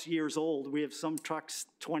 12 plus years old. We have some trucks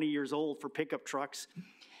 20 years old for pickup trucks.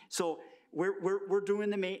 So we're doing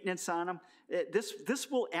the maintenance on them. This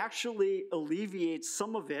will actually alleviate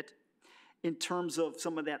some of it in terms of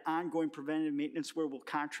some of that ongoing preventative maintenance where we'll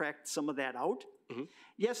contract some of that out. Mm-hmm.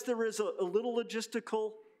 Yes, there is a little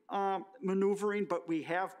logistical maneuvering, but we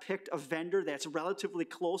have picked a vendor that's relatively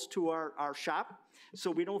close to our shop.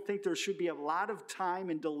 So we don't think there should be a lot of time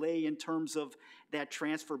and delay in terms of that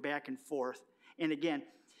transfer back and forth. And again,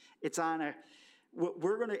 it's on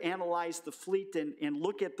we're going to analyze the fleet and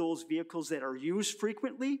look at those vehicles that are used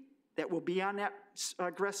frequently, that will be on that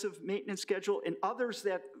aggressive maintenance schedule, and others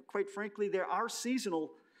that, quite frankly, there are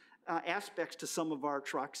seasonal aspects to some of our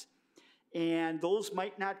trucks. And those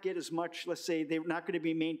might not get as much, let's say they're not going to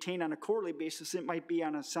be maintained on a quarterly basis, it might be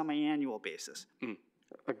on a semi-annual basis. Mm.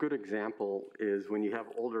 A good example is when you have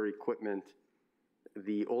older equipment,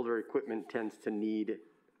 the older equipment tends to need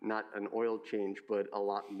not an oil change, but a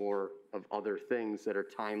lot more of other things that are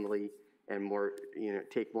timely and more,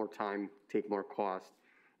 take more time, take more cost.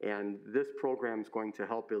 And this program is going to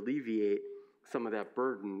help alleviate some of that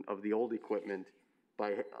burden of the old equipment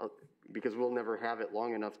by, because we'll never have it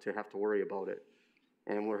long enough to have to worry about it.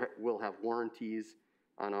 And we'll have warranties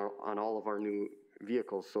on all of our new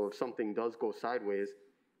vehicles. So if something does go sideways,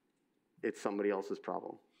 it's somebody else's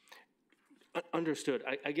problem. Understood.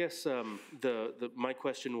 I guess my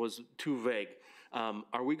question was too vague.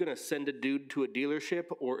 Are we going to send a dude to a dealership,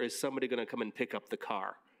 or is somebody going to come and pick up the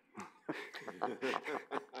car?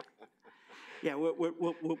 Yeah,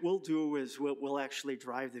 what we'll do is we'll actually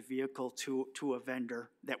drive the vehicle to a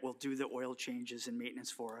vendor that will do the oil changes and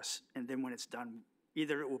maintenance for us. And then when it's done,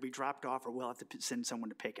 either it will be dropped off or we'll have to send someone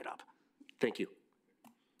to pick it up. Thank you.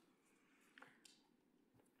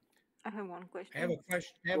 I have one question.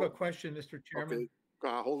 I have a question, Mr. Chairman.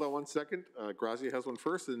 Okay. Hold on one second. Grazia has one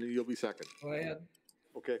first, and then you'll be second. Go ahead.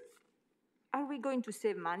 Okay. Are we going to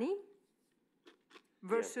save money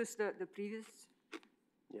versus the previous?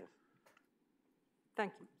 Yes.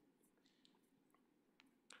 Thank you.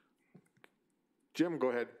 Jim, go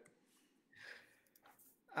ahead.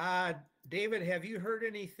 David, have you heard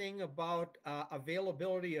anything about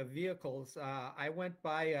availability of vehicles? I went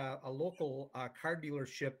by a local car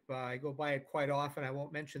dealership. I go by it quite often. I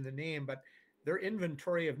won't mention the name, but their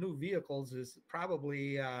inventory of new vehicles is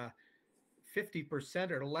probably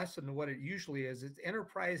 50% or less than what it usually is. Is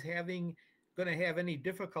Enterprise going to have any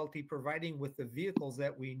difficulty providing with the vehicles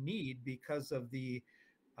that we need because of the,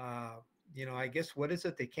 I guess, what is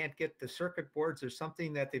it? They can't get the circuit boards or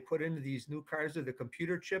something that they put into these new cars or the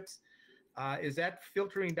computer chips. Is that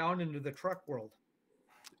filtering down into the truck world?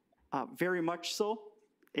 Very much so.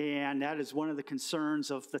 And that is one of the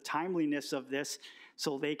concerns of the timeliness of this,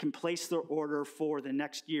 so they can place their order for the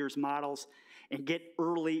next year's models and get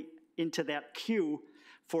early into that queue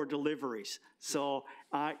for deliveries. So,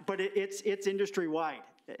 but it's industry-wide,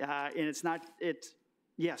 and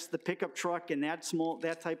yes, the pickup truck and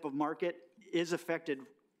that type of market is affected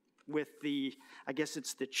with I guess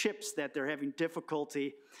it's the chips that they're having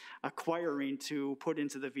difficulty acquiring to put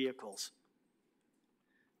into the vehicles.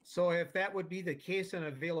 So if that would be the case in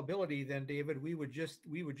availability, then David, we would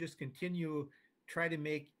just continue try to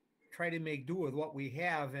make do with what we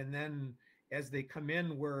have, and then as they come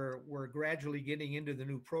in, we're gradually getting into the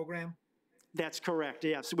new program. That's correct.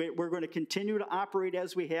 Yes, we're going to continue to operate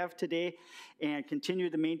as we have today, and continue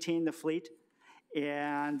to maintain the fleet,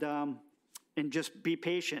 and just be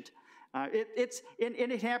patient.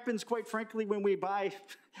 It happens, quite frankly, when we buy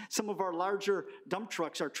some of our larger dump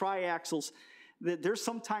trucks, our triaxles. There's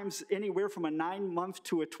sometimes anywhere from a 9-month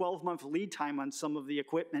to a 12-month lead time on some of the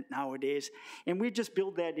equipment nowadays, and we just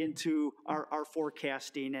build that into our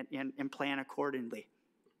forecasting and plan accordingly.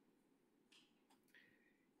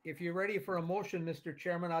 If you're ready for a motion, Mr.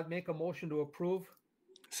 Chairman, I'd make a motion to approve.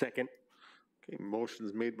 Second. Okay,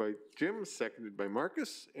 motion's made by Jim, seconded by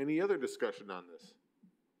Marcus. Any other discussion on this?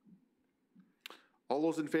 All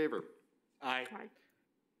those in favor? Aye.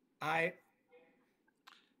 Aye.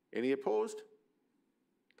 Any opposed?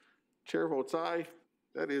 Chair votes aye.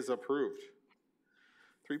 That is approved.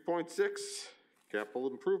 3.6, capital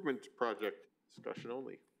improvement project, discussion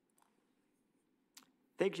only.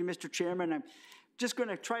 Thank you, Mr. Chairman. I'm just going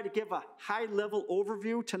to try to give a high-level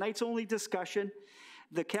overview. Tonight's only discussion.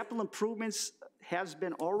 The capital improvements has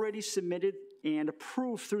been already submitted and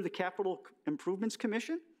approved through the Capital Improvements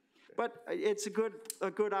Commission. But it's a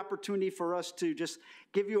good opportunity for us to just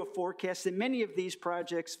give you a forecast. And many of these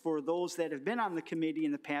projects, for those that have been on the committee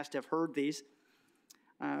in the past, have heard these.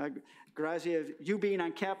 Grazia, you being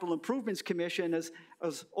on Capital Improvements Commission has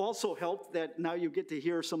also helped that now you get to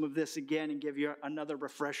hear some of this again and give you another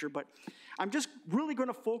refresher. But I'm just really going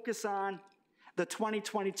to focus on the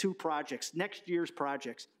 2022 projects, next year's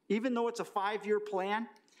projects. Even though it's a 5-year plan,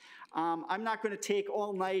 I'm not going to take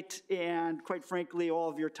all night and, quite frankly, all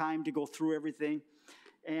of your time to go through everything.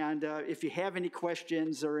 And if you have any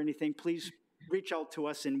questions or anything, please reach out to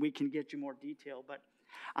us and we can get you more detail. But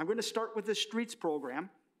I'm going to start with the streets program.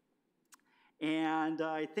 And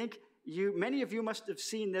I think many of you must have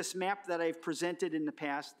seen this map that I've presented in the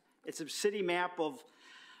past. It's a city map of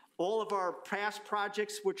all of our past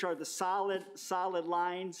projects, which are the solid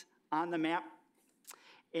lines on the map.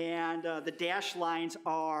 And the dashed lines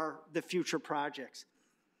are the future projects.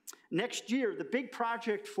 Next year, the big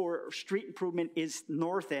project for street improvement is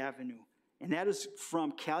North Avenue, and that is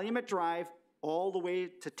from Calumet Drive all the way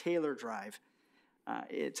to Taylor Drive.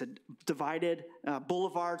 It's a divided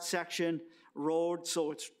boulevard section road,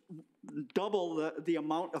 so it's double the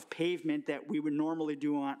amount of pavement that we would normally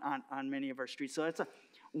do on many of our streets. So that's a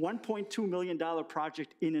 $1.2 million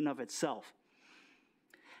project in and of itself.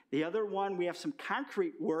 The other one, we have some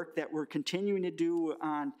concrete work that we're continuing to do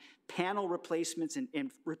on panel replacements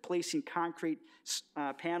and replacing concrete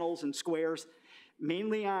panels and squares,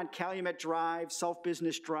 mainly on Calumet Drive, South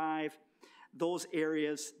Business Drive, those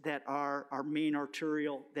areas that are our main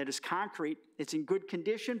arterial that is concrete. It's in good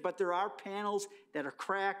condition, but there are panels that are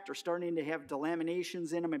cracked or starting to have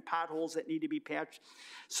delaminations in them and potholes that need to be patched.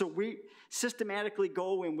 So we systematically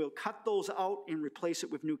go and we'll cut those out and replace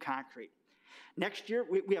it with new concrete. Next year,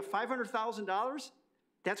 we have $500,000.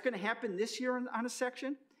 That's going to happen this year on a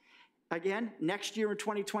section. Again, next year in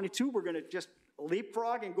 2022, we're going to just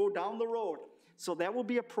leapfrog and go down the road. So that will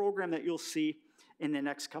be a program that you'll see in the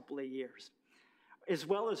next couple of years. As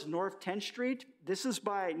well as North 10th Street. This is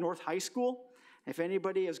by North High School. If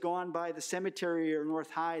anybody has gone by the cemetery or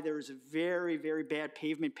North High, there's very, very bad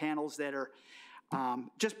pavement panels that are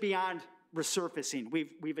just beyond resurfacing.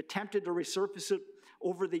 We've attempted to resurface it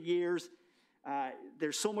over the years.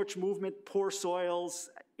 There's so much movement, poor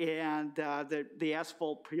soils, and the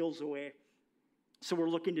asphalt peels away. So we're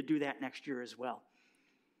looking to do that next year as well.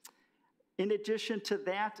 In addition to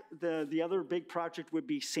that, the other big project would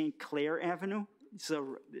be St. Clair Avenue. It's a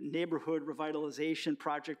neighborhood revitalization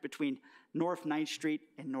project between North 9th Street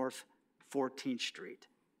and North 14th Street.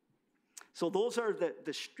 So those are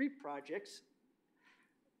the street projects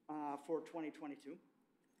for 2022.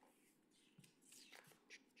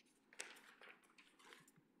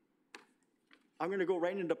 I'm going to go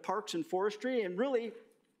right into parks and forestry, and really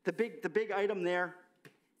the big item there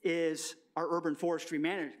is our urban forestry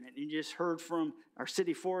management. You just heard from our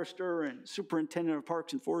city forester and superintendent of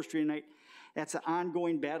parks and forestry tonight. That's an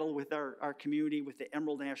ongoing battle with our community, with the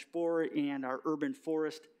emerald ash borer and our urban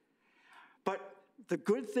forest. But the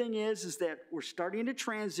good thing is that we're starting to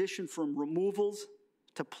transition from removals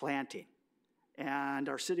to planting. And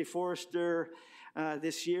our city forester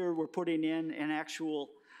this year, we're putting in an actual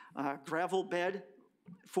gravel bed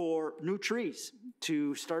for new trees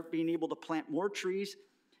to start being able to plant more trees,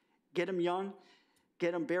 get them young,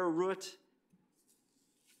 get them bare root,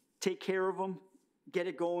 take care of them, get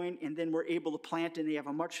it going, and then we're able to plant, and they have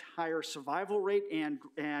a much higher survival rate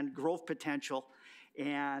and growth potential.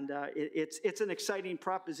 And it's an exciting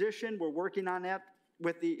proposition. We're working on that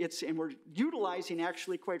and we're utilizing,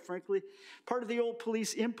 actually, quite frankly, part of the old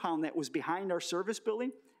police impound that was behind our service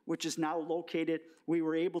building, which is now located. We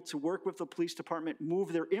were able to work with the police department,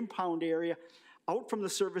 move their impound area out from the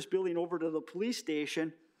service building over to the police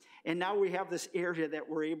station. And now we have this area that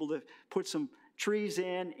we're able to put some trees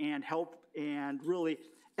in and help and really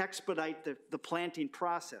expedite the planting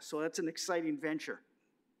process. So that's an exciting venture.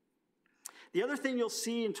 The other thing you'll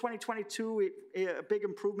see in 2022, a big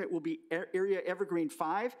improvement will be Area Evergreen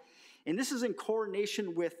 5. And this is in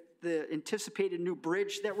coordination with the anticipated new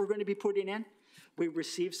bridge that we're going to be putting in. We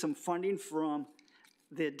received some funding from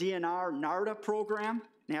the DNR NARDA program,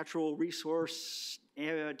 Natural Resource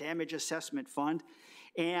Damage Assessment Fund.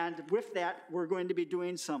 And with that, we're going to be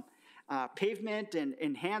doing some pavement and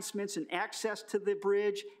enhancements and access to the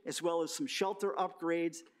bridge, as well as some shelter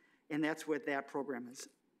upgrades, and that's what that program is.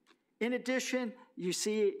 In addition, you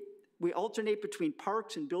see we alternate between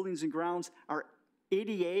parks and buildings and grounds. Our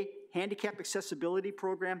ADA, Handicap Accessibility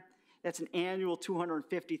Program, that's an annual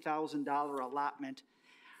 $250,000 allotment.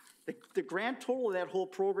 The grand total of that whole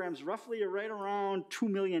program is roughly right around $2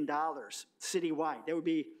 million citywide. That would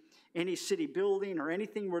be any city building or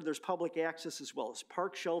anything where there's public access, as well as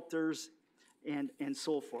park shelters and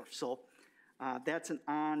so forth. So that's an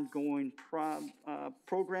ongoing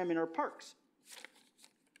program in our parks.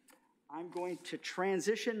 I'm going to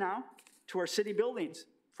transition now to our city buildings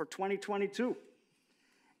for 2022.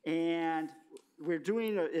 And we're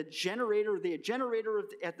doing a generator. The generator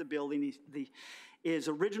at the building is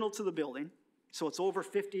original to the building. So it's over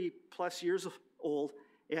 50 plus years old.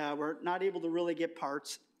 We're not able to really get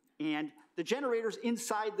parts. And the generator's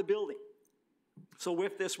inside the building. So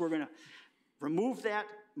with this, we're going to remove that,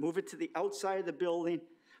 move it to the outside of the building.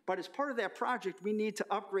 But as part of that project, we need to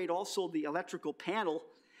upgrade also the electrical panel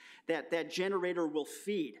that generator will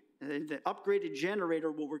feed. And the upgraded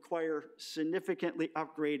generator will require significantly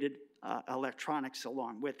upgraded electronics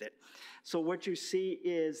along with it. So what you see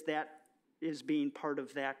is that is being part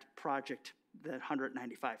of that project, that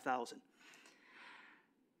 $195,000.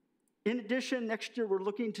 In addition, next year we're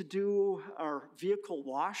looking to do our vehicle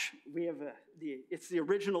wash. We have it's the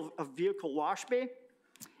original vehicle wash bay,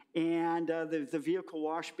 and the vehicle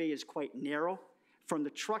wash bay is quite narrow. From the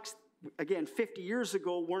trucks, again, 50 years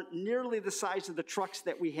ago, weren't nearly the size of the trucks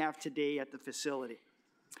that we have today at the facility.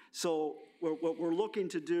 So what we're looking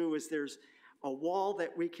to do is there's a wall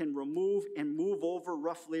that we can remove and move over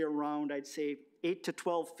roughly around, I'd say, 8 to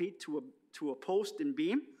 12 feet to a post and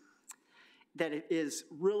beam. That it is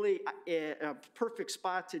really a perfect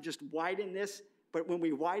spot to just widen this. But when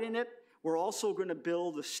we widen it, we're also going to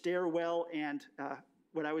build a stairwell and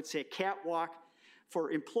what I would say a catwalk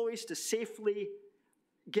for employees to safely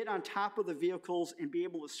get on top of the vehicles and be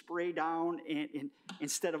able to spray down and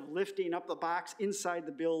instead of lifting up the box inside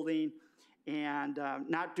the building and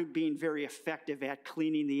not being very effective at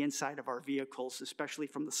cleaning the inside of our vehicles, especially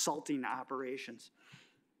from the salting operations.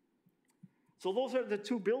 So those are the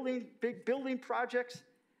two big building projects.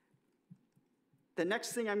 The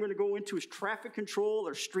next thing I'm going to go into is traffic control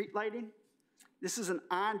or street lighting. This is an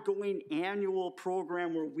ongoing annual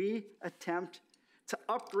program where we attempt to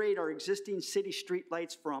upgrade our existing city street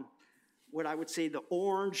lights from what I would say the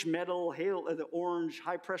orange metal, the orange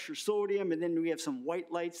high pressure sodium, and then we have some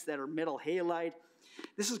white lights that are metal halide.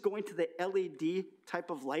 This is going to the LED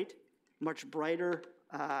type of light, much brighter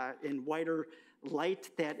and whiter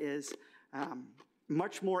light that is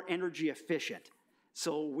much more energy efficient.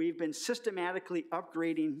 So we've been systematically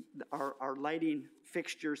upgrading our lighting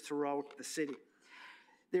fixtures throughout the city.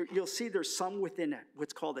 You'll see there's some within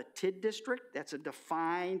what's called a TID district. That's a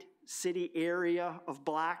defined city area of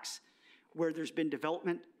blocks where there's been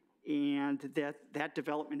development, and that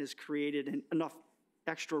development has created enough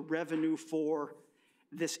extra revenue for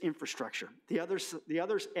this infrastructure. The other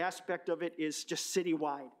aspect of it is just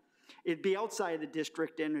citywide. It'd be outside of the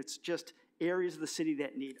district, and it's just areas of the city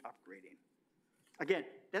that need upgrading. Again,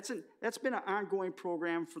 that's been an ongoing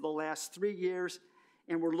program for the last 3 years,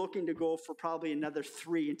 and we're looking to go for probably another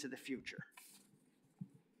 3 into the future.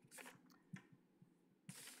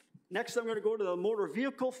 Next, I'm going to go to the motor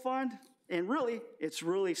vehicle fund, and really, it's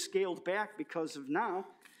really scaled back because of now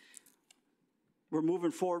we're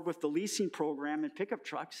moving forward with the leasing program and pickup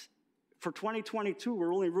trucks. For 2022,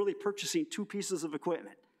 we're only really purchasing 2 pieces of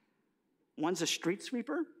equipment. One's a street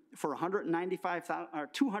sweeper for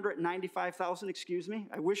 $295,000, excuse me.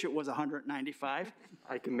 I wish it was $195,000.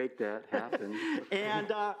 I can make that happen.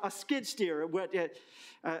 And a skid steer.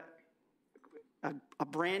 A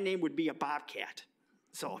brand name would be a Bobcat.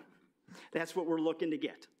 So that's what we're looking to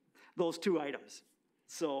get, those 2 items.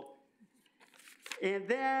 So, and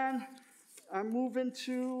then I'm moving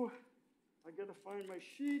to, I gotta find my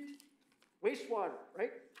sheet, wastewater,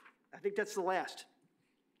 right? I think that's the last.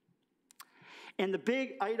 And the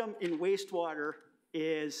big item in wastewater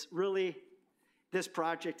is really this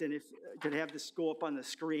project, and if I could have this go up on the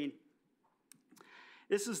screen.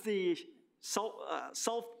 This is the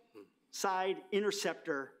Southside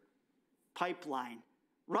Interceptor pipeline.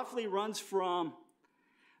 Roughly runs from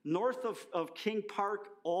north of King Park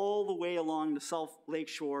all the way along the South Lake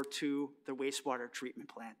Shore to the wastewater treatment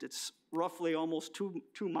plant. It's roughly almost 2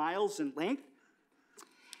 miles in length,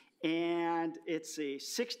 and it's a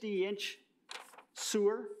 60-inch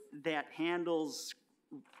sewer that handles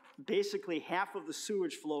basically half of the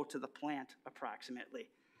sewage flow to the plant approximately.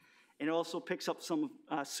 And it also picks up some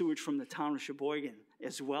sewage from the town of Sheboygan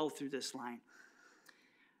as well through this line.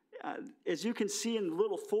 As you can see in the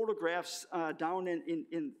little photographs down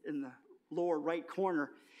in the lower right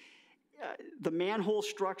corner, the manhole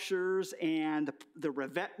structures and the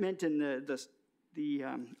revetment and the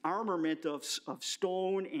armament of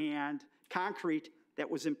stone and concrete that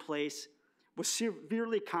was in place was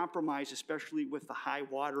severely compromised, especially with the high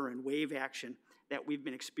water and wave action that we've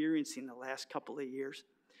been experiencing the last couple of years.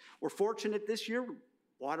 We're fortunate this year,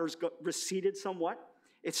 water's receded somewhat.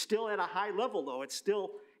 It's still at a high level though.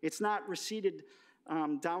 It's not receded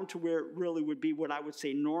down to where it really would be what I would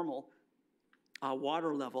say normal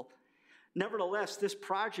water level. Nevertheless, this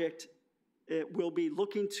project will be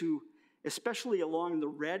looking to, especially along the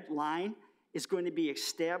red line, is going to be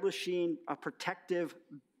establishing a protective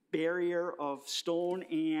barrier of stone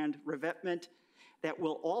and revetment that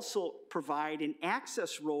will also provide an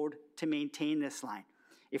access road to maintain this line.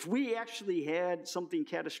 If we actually had something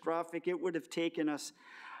catastrophic, it would have taken us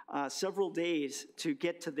several days to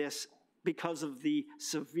get to this because of the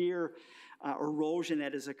severe erosion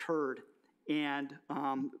that has occurred and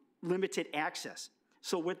limited access.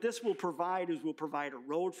 So what this will provide is we'll provide a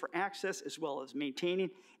road for access as well as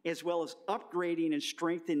maintaining, as well as upgrading and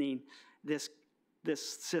strengthening this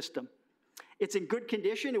system. It's in good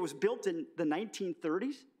condition. It was built in the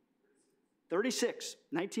 1930s,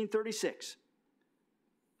 1936.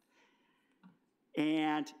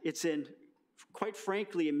 And it's in, quite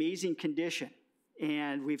frankly, amazing condition.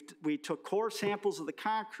 And we took core samples of the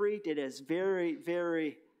concrete. It has very,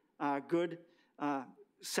 very good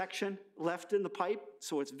section left in the pipe,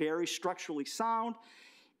 so it's very structurally sound,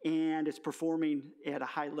 and it's performing at a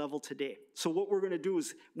high level today. So what we're going to do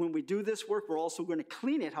is, when we do this work, we're also going to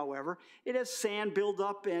clean it, however. It has sand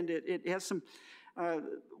buildup, and it has some,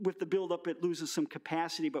 with the buildup, it loses some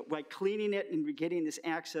capacity, but by cleaning it and getting this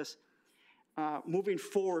access, moving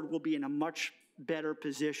forward, we'll be in a much better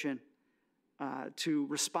position to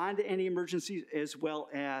respond to any emergencies, as well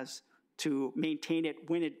as to maintain it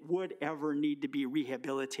when it would ever need to be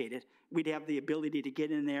rehabilitated. We'd have the ability to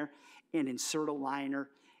get in there and insert a liner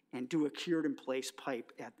and do a cured in place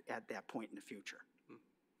pipe at that point in the future.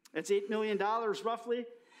 That's $8 million roughly.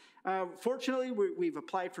 Fortunately, we've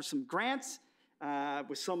applied for some grants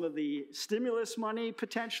with some of the stimulus money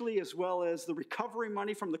potentially, as well as the recovery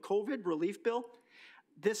money from the COVID relief bill.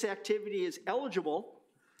 This activity is eligible,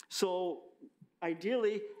 so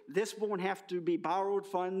ideally, this won't have to be borrowed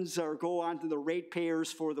funds or go on to the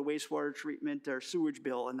ratepayers for the wastewater treatment or sewage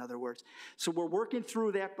bill, in other words. So we're working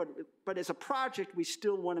through that, but as a project, we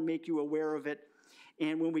still want to make you aware of it.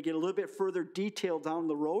 And when we get a little bit further detail down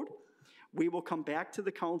the road, we will come back to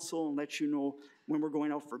the council and let you know when we're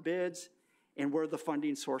going out for bids and where the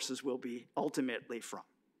funding sources will be ultimately from.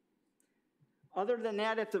 Other than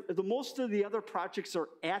that, most of the other projects are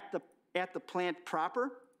at the plant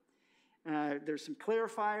proper. There's some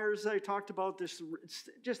clarifiers I talked about. There's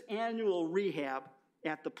just annual rehab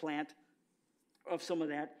at the plant of some of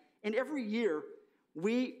that. And every year,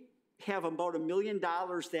 we have about $1 million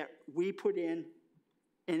that we put in,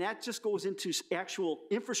 and that just goes into actual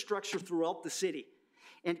infrastructure throughout the city.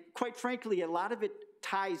 And quite frankly, a lot of it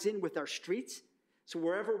ties in with our streets. So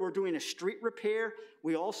wherever we're doing a street repair,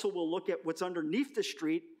 we also will look at what's underneath the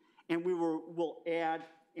street, and we'll add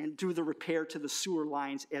and do the repair to the sewer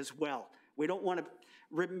lines as well. We don't want to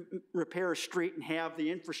repair a street and have the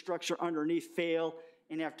infrastructure underneath fail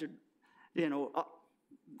and have to,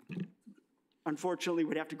 unfortunately,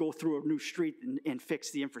 we'd have to go through a new street and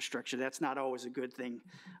fix the infrastructure. That's not always a good thing.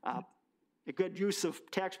 A good use of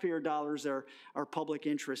taxpayer dollars are public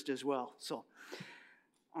interest as well. So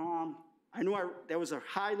I know that was a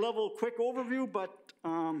high-level, quick overview, but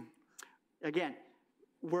again,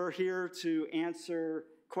 we're here to answer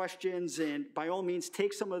questions, and by all means,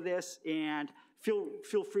 take some of this and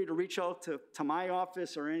feel free to reach out to my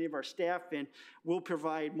office or any of our staff, and we'll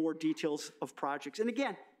provide more details of projects. And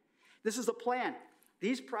again, this is a plan.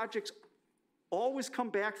 These projects always come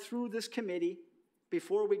back through this committee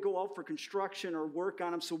before we go out for construction or work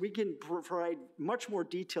on them, so we can provide much more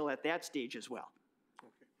detail at that stage as well.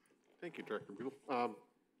 Okay. Thank you, Director Buell.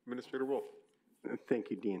 Administrator Wolf. Thank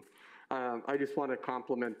you, Dean. I just want to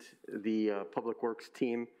compliment the Public Works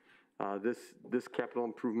team. This capital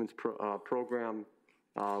improvements program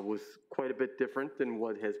was quite a bit different than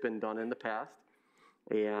what has been done in the past.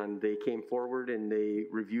 And they came forward and they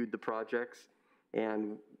reviewed the projects.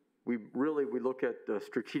 And we look at the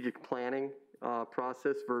strategic planning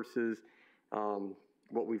process versus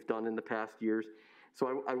what we've done in the past years.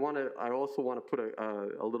 So I also want to put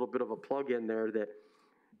a little bit of a plug in there that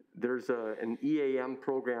there's an EAM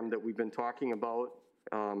program that we've been talking about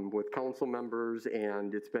with council members,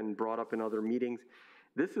 and it's been brought up in other meetings.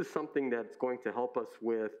 This is something that's going to help us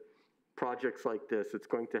with projects like this. It's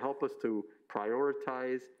going to help us to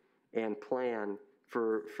prioritize and plan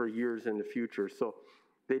for years in the future. So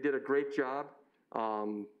they did a great job.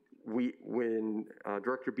 When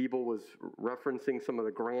Director Biebel was referencing some of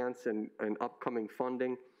the grants and upcoming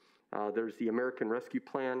funding, there's the American Rescue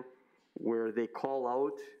Plan, where they call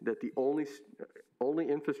out that the only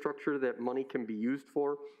infrastructure that money can be used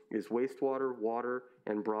for is wastewater, water,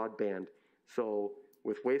 and broadband. So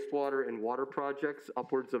with wastewater and water projects,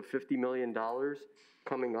 upwards of $50 million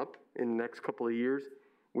coming up in the next couple of years,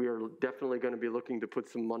 we are definitely going to be looking to put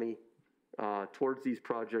some money towards these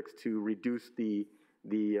projects to reduce the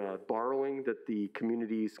borrowing that the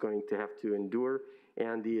community is going to have to endure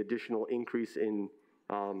and the additional increase in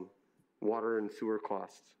water and sewer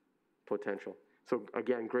costs potential. So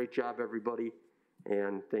again, great job, everybody,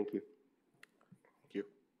 and thank you. Thank you.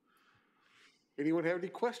 Anyone have any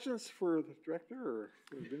questions for the director or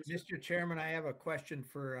Mr. Chairman, I have a question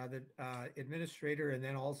for the administrator and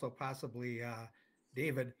then also possibly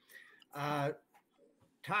David.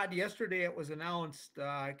 Todd, yesterday it was announced,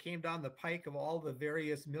 came down the pike of all the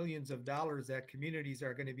various millions of dollars that communities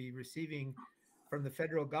are going to be receiving from the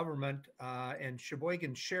federal government, and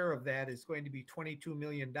Sheboygan's share of that is going to be $22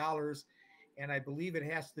 million, and I believe it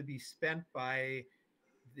has to be spent by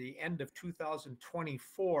the end of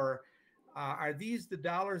 2024. Are these the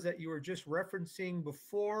dollars that you were just referencing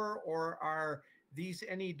before, or are these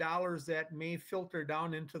any dollars that may filter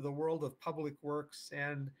down into the world of public works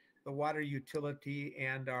and the water utility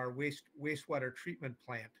and our wastewater treatment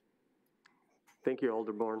plant? Thank you,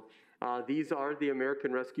 Alderborn. These are the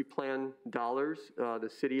American Rescue Plan dollars. The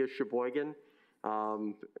city of Sheboygan,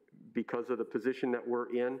 because of the position that we're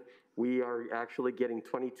in, we are actually getting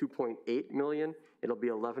 22.8 million. It'll be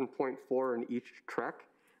 11.4 in each trek.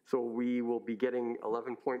 So we will be getting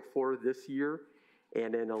 11.4 this year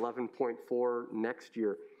and then 11.4 next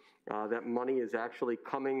year. That money is actually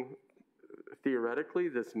coming theoretically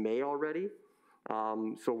this May already.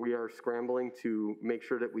 So we are scrambling to make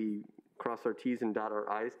sure that we cross our T's and dot our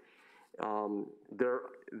I's.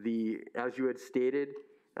 As you had stated,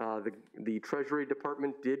 the Treasury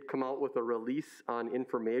Department did come out with a release on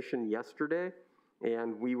information yesterday,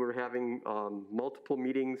 and we were having multiple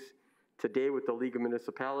meetings today with the League of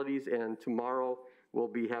Municipalities, and tomorrow we'll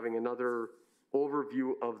be having another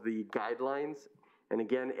overview of the guidelines. And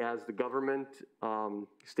again, as the government,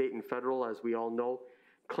 state and federal, as we all know,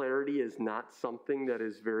 clarity is not something that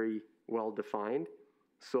is very well defined.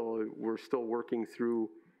 So we're still working through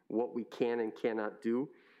what we can and cannot do.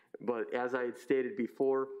 But as I had stated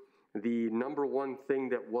before, the number one thing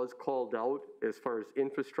that was called out as far as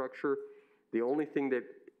infrastructure, the only thing that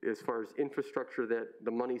as far as infrastructure that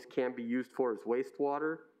the monies can be used for is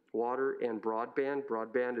wastewater, water, and broadband.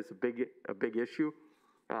 Broadband is a big issue.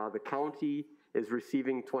 The county is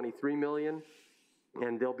receiving $23 million,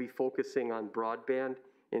 and they'll be focusing on broadband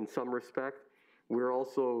in some respect. We're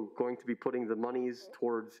also going to be putting the monies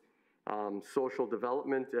towards social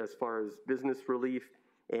development as far as business relief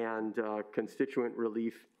and constituent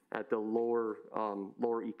relief at the lower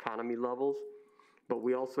economy levels. But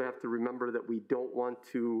we also have to remember that we don't want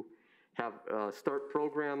to have start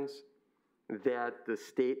programs that the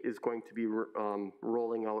state is going to be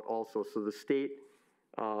rolling out also. So the state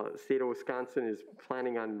of Wisconsin is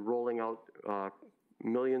planning on rolling out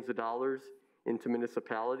millions of dollars into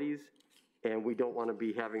municipalities, and we don't want to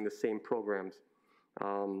be having the same programs.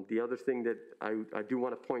 The other thing that I do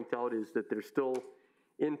want to point out is that there's still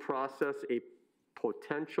in process a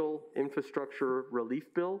potential infrastructure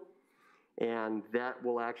relief bill, and that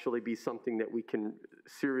will actually be something that we can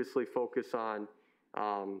seriously focus on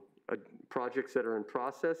projects that are in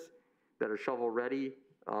process, that are shovel ready,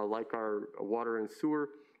 like our water and sewer,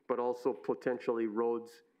 but also potentially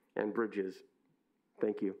roads and bridges.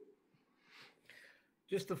 Thank you.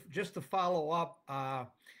 Just to follow up,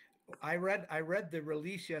 I read the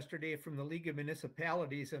release yesterday from the League of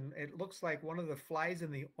Municipalities, and it looks like one of the flies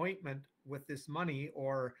in the ointment with this money,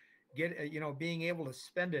 or being able to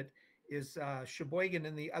spend it, is Sheboygan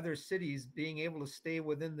and the other cities being able to stay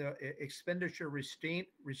within the expenditure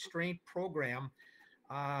restraint program.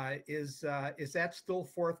 Is that still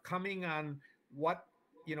forthcoming on what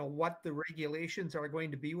the regulations are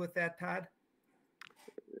going to be with that, Todd?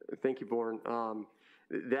 Thank you, Born.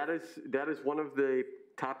 That is one of the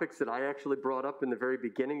topics that I actually brought up in the very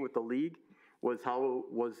beginning with the league, was how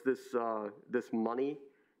was this money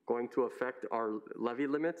going to affect our levy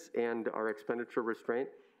limits and our expenditure restraint.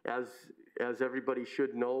 As everybody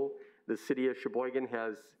should know, the city of Sheboygan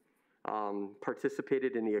has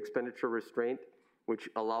participated in the expenditure restraint, which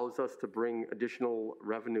allows us to bring additional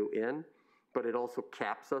revenue in, but it also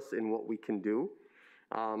caps us in what we can do.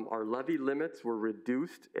 Our levy limits were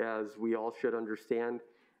reduced, as we all should understand,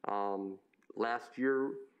 last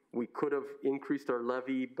year, we could have increased our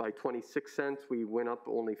levy by 26 cents. We went up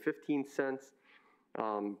only 15 cents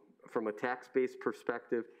from a tax-based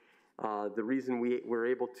perspective. The reason we were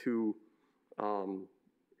able to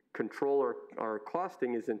control our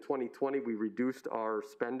costing is in 2020, we reduced our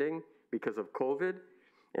spending because of COVID,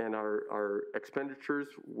 and our expenditures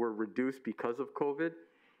were reduced because of COVID.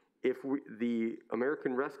 If the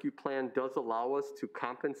American Rescue Plan does allow us to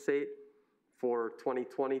compensate for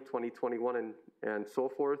 2020, 2021, and so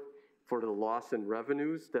forth for the loss in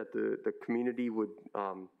revenues that the community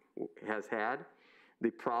has had.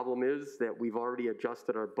 The problem is that we've already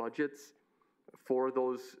adjusted our budgets for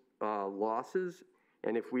those losses,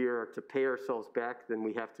 and if we are to pay ourselves back, then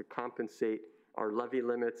we have to compensate our levy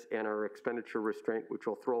limits and our expenditure restraint, which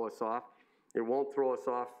will throw us off. It won't throw us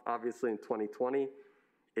off, obviously, in 2020.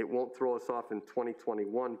 It won't throw us off in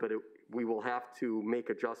 2021, but we will have to make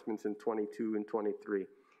adjustments in 22 and 23.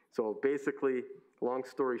 So basically, long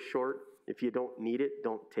story short, if you don't need it,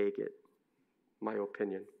 don't take it. My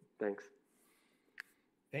opinion. Thanks.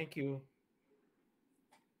 Thank you.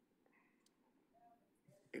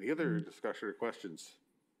 Any other discussion or questions?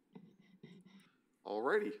 All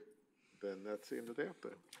righty, then that's the end of that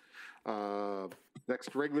then.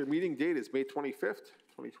 Next regular meeting date is May 25th,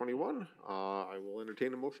 2021. I will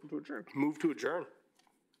entertain a motion to adjourn. Move to adjourn.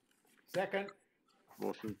 Second.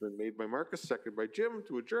 Motion's been made by Marcus, seconded by Jim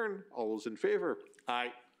to adjourn. All those in favor?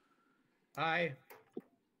 Aye. Aye.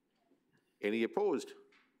 Any opposed?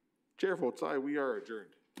 Chair votes aye. We are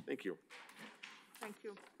adjourned. Thank you. Thank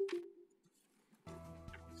you.